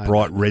in a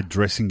bright red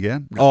dressing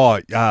gown. No.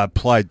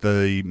 Played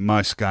the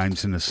most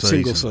games in a season.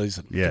 Single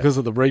season. Yeah. Because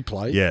of the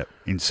replay. Yeah,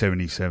 in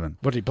 77.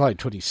 What did he play?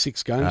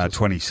 26 games?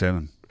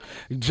 27.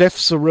 Jeff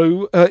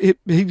Saru.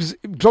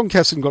 John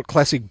Casson got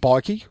classic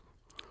bikey.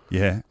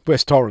 Yeah.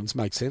 West Torrens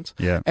makes sense.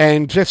 Yeah.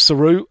 And Jeff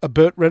Saru,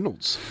 Burt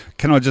Reynolds.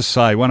 Can I just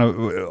say,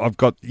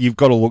 you've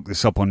got to look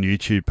this up on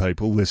YouTube,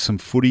 people. There's some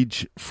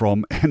footage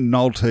from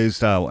Noel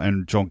Teasdale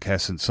and John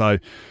Casson. So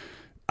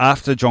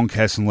after John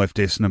Casson left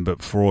Essendon, but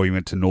before he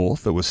went to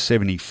North, it was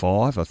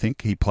 75, I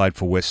think. He played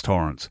for West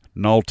Torrens.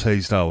 Noel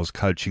Teasdale was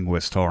coaching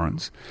West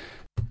Torrens.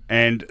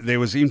 And there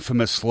was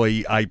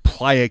infamously a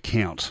player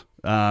count.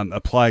 A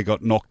player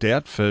got knocked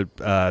out for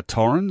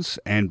Torrens,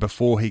 and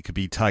before he could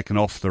be taken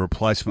off, the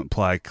replacement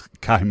player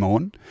came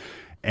on,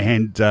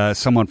 and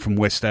someone from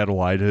West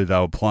Adelaide, who they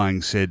were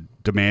playing,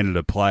 demanded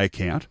a player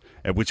count,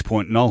 at which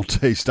point Noel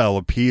Teasdale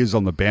appears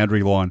on the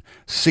boundary line,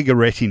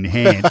 cigarette in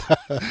hand,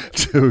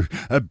 to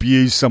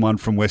abuse someone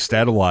from West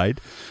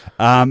Adelaide.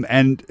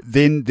 And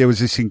then there was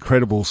this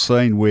incredible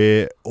scene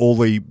where all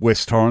the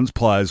West Torrens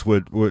players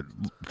were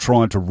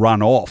trying to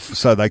run off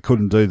so they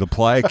couldn't do the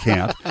player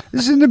count.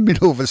 This is in the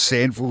middle of a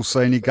Sandful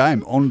senior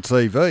game on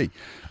TV.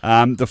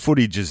 The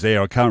footage is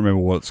there. I can't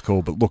remember what it's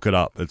called, but look it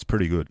up. It's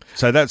pretty good.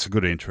 So that's a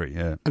good entry,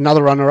 yeah.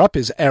 Another runner-up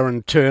is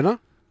Aaron Turner,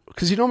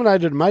 because he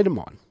nominated a mate of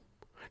mine.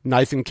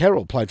 Nathan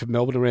Carroll played for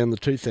Melbourne around the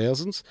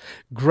 2000s.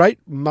 Great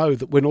mo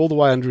that went all the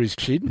way under his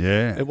chin.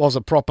 Yeah. It was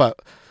a proper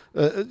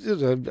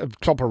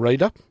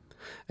reader.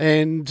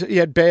 And he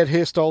had bad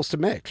hairstyles to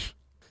match.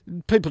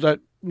 People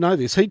don't know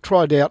this. He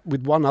tried out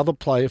with one other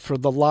player for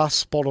the last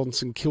spot on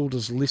St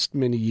Kilda's list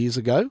many years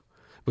ago,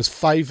 was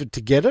favoured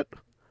to get it,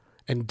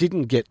 and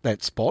didn't get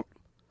that spot.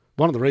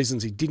 One of the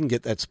reasons he didn't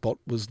get that spot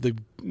was the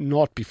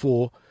night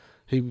before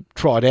he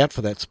tried out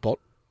for that spot.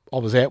 I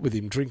was out with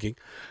him drinking,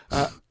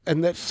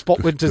 and that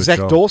spot went to Good Zach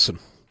job. Dawson.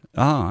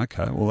 Oh,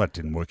 okay. Well, that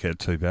didn't work out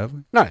too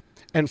badly. No.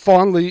 And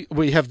finally,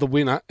 we have the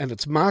winner, and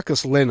it's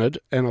Marcus Leonard.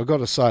 And I've got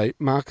to say,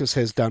 Marcus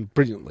has done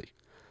brilliantly.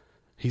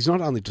 He's not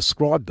only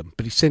described them,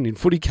 but he's sent in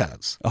footy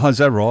cards. Oh, is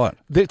that right?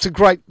 It's a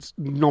great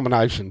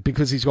nomination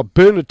because he's got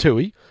Bernard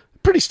Toohey,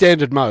 pretty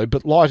standard mode,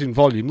 but light in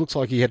volume. Looks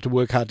like he had to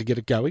work hard to get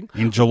it going.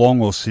 In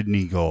Geelong or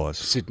Sydney, guys?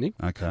 Sydney.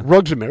 Okay.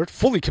 Roger Merritt,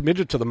 fully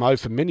committed to the mo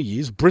for many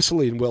years,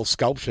 bristly and well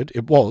sculptured.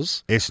 It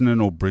was.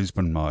 Essendon or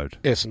Brisbane mode?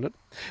 Essendon.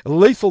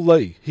 Lethal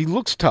Lee, he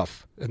looks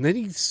tough, and then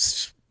he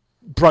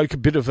broke a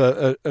bit of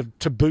a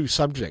taboo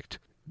subject.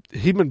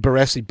 Him and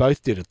Barassi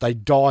both did it. They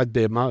dyed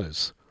their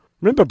mows.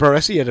 Remember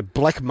Barassi had a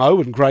black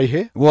mow and grey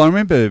hair? Well, I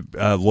remember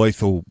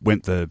Lethal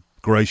went the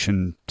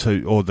Grecian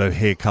or the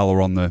hair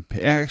colour on the...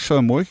 Actually,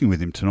 I'm working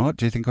with him tonight.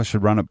 Do you think I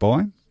should run it by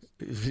him?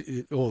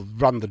 Or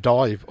run the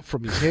dye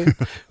from his hair.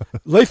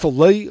 Lethal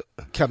Lee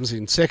comes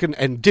in second,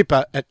 and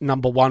Dipper at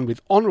number one with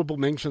honourable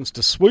mentions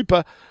to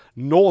Swooper,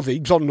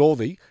 John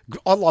Northey.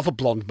 I love a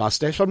blonde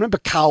moustache. I remember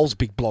Carl's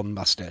big blonde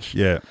moustache.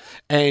 Yeah.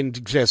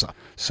 And Jezza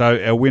So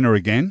our winner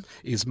again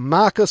is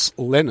Marcus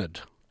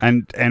Leonard.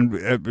 And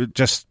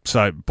just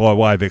so by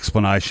way of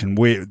explanation,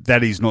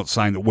 that is not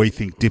saying that we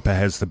think Dipper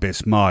has the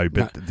best mo,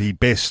 but the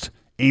best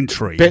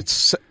entry.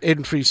 Best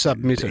entry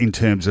submitted. In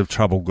terms of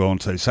trouble gone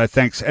to. So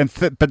thanks.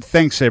 But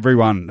thanks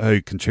everyone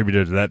who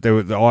contributed to that.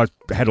 I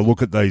had a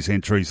look at these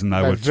entries and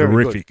they were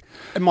terrific. Good.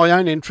 And my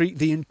own entry,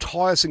 the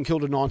entire St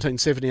Kilda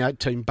 1978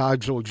 team, bar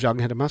George Young,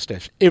 had a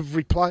moustache.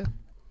 Every player.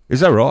 Is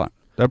that right?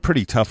 They're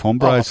pretty tough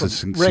hombres at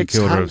St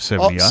Kilda of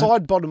 78.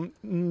 Side bottom,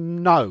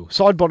 no.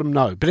 Side bottom,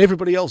 no. But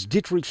everybody else,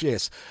 Dittrich,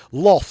 yes.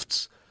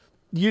 Lofts.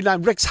 You know,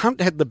 Rex Hunt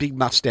had the big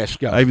moustache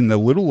go. Even the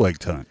Little League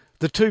team.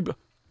 The two...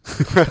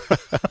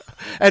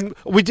 And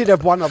we did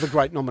have one other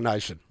great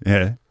nomination.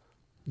 Yeah.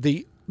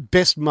 The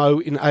best mo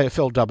in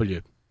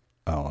AFLW.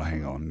 Oh,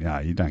 hang on. No,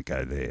 you don't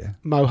go there.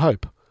 Mo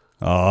Hope.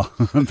 Oh,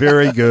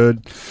 very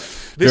good.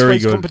 This Very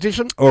week's good.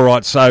 competition. All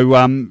right, so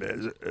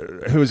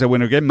who is our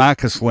winner again?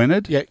 Marcus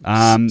Leonard. Yeah.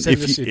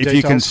 If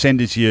you can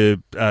send us your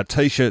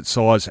T-shirt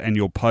size and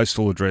your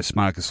postal address,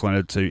 Marcus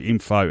Leonard, to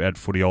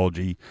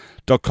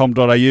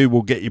info@footyology.com.au,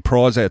 we'll get your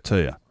prize out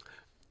to you.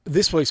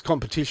 This week's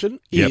competition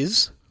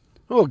is,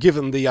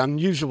 given the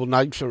unusual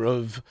nature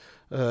of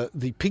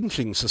the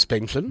pinching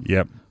suspension,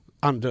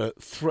 under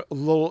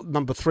law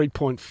number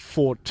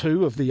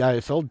 3.42 of the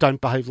AFL,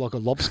 don't behave like a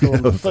lobster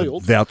on the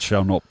field. Thou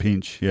shalt not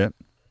pinch,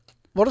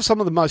 What are some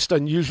of the most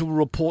unusual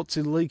reports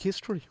in league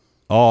history?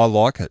 Oh, I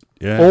like it,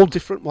 All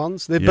different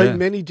ones. There have been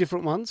many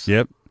different ones.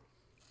 Yep.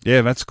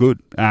 Yeah, that's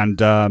good. And,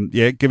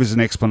 give us an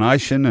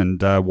explanation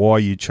and why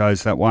you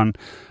chose that one.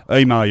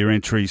 Email your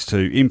entries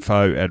to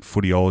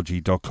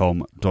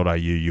info@footyology.com.au.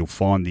 You'll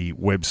find the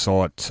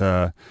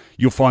website,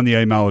 you'll find the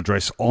email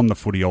address on the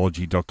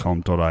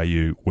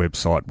footyology.com.au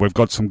website. We've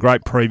got some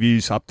great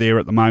previews up there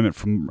at the moment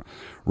from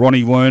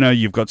Ronnie Lerner.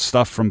 You've got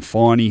stuff from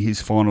Finey.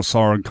 His final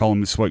siren column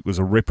this week was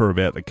a ripper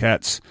about the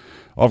Cats.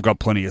 I've got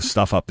plenty of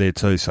stuff up there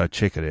too, so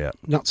check it out.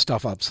 Not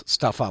stuff up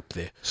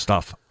there.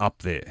 Stuff up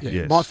there,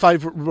 yes. My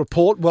favourite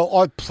report,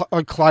 I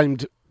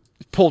claimed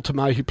Paul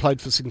Tomei, who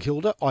played for St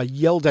Kilda. I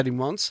yelled at him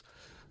once.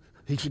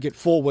 He should get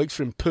 4 weeks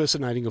for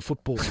impersonating a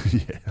footballer.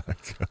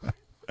 Okay.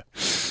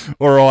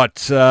 All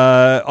right,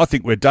 I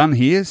think we're done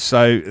here.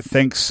 So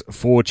thanks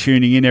for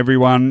tuning in,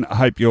 everyone. I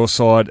hope your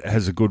side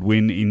has a good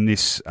win in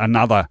this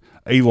another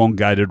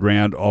elongated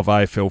round of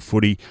AFL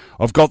footy.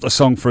 I've got the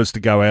song for us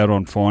to go out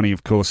on, Finey.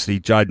 Of course, the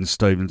Jaden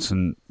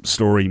Stevenson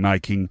story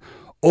making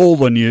all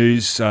the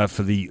news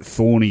for the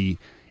thorny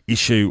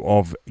issue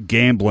of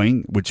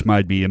gambling, which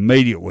made me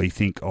immediately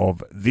think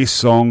of this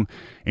song.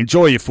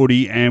 Enjoy your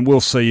footy, and we'll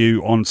see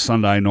you on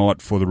Sunday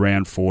night for the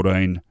round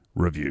 14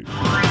 review.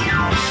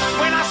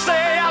 When I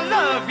say I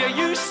love you,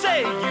 you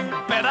say you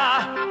better.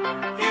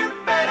 You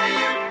better,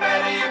 you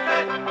better, you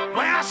better.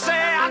 When I say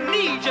I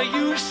need you,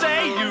 you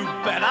say you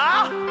better.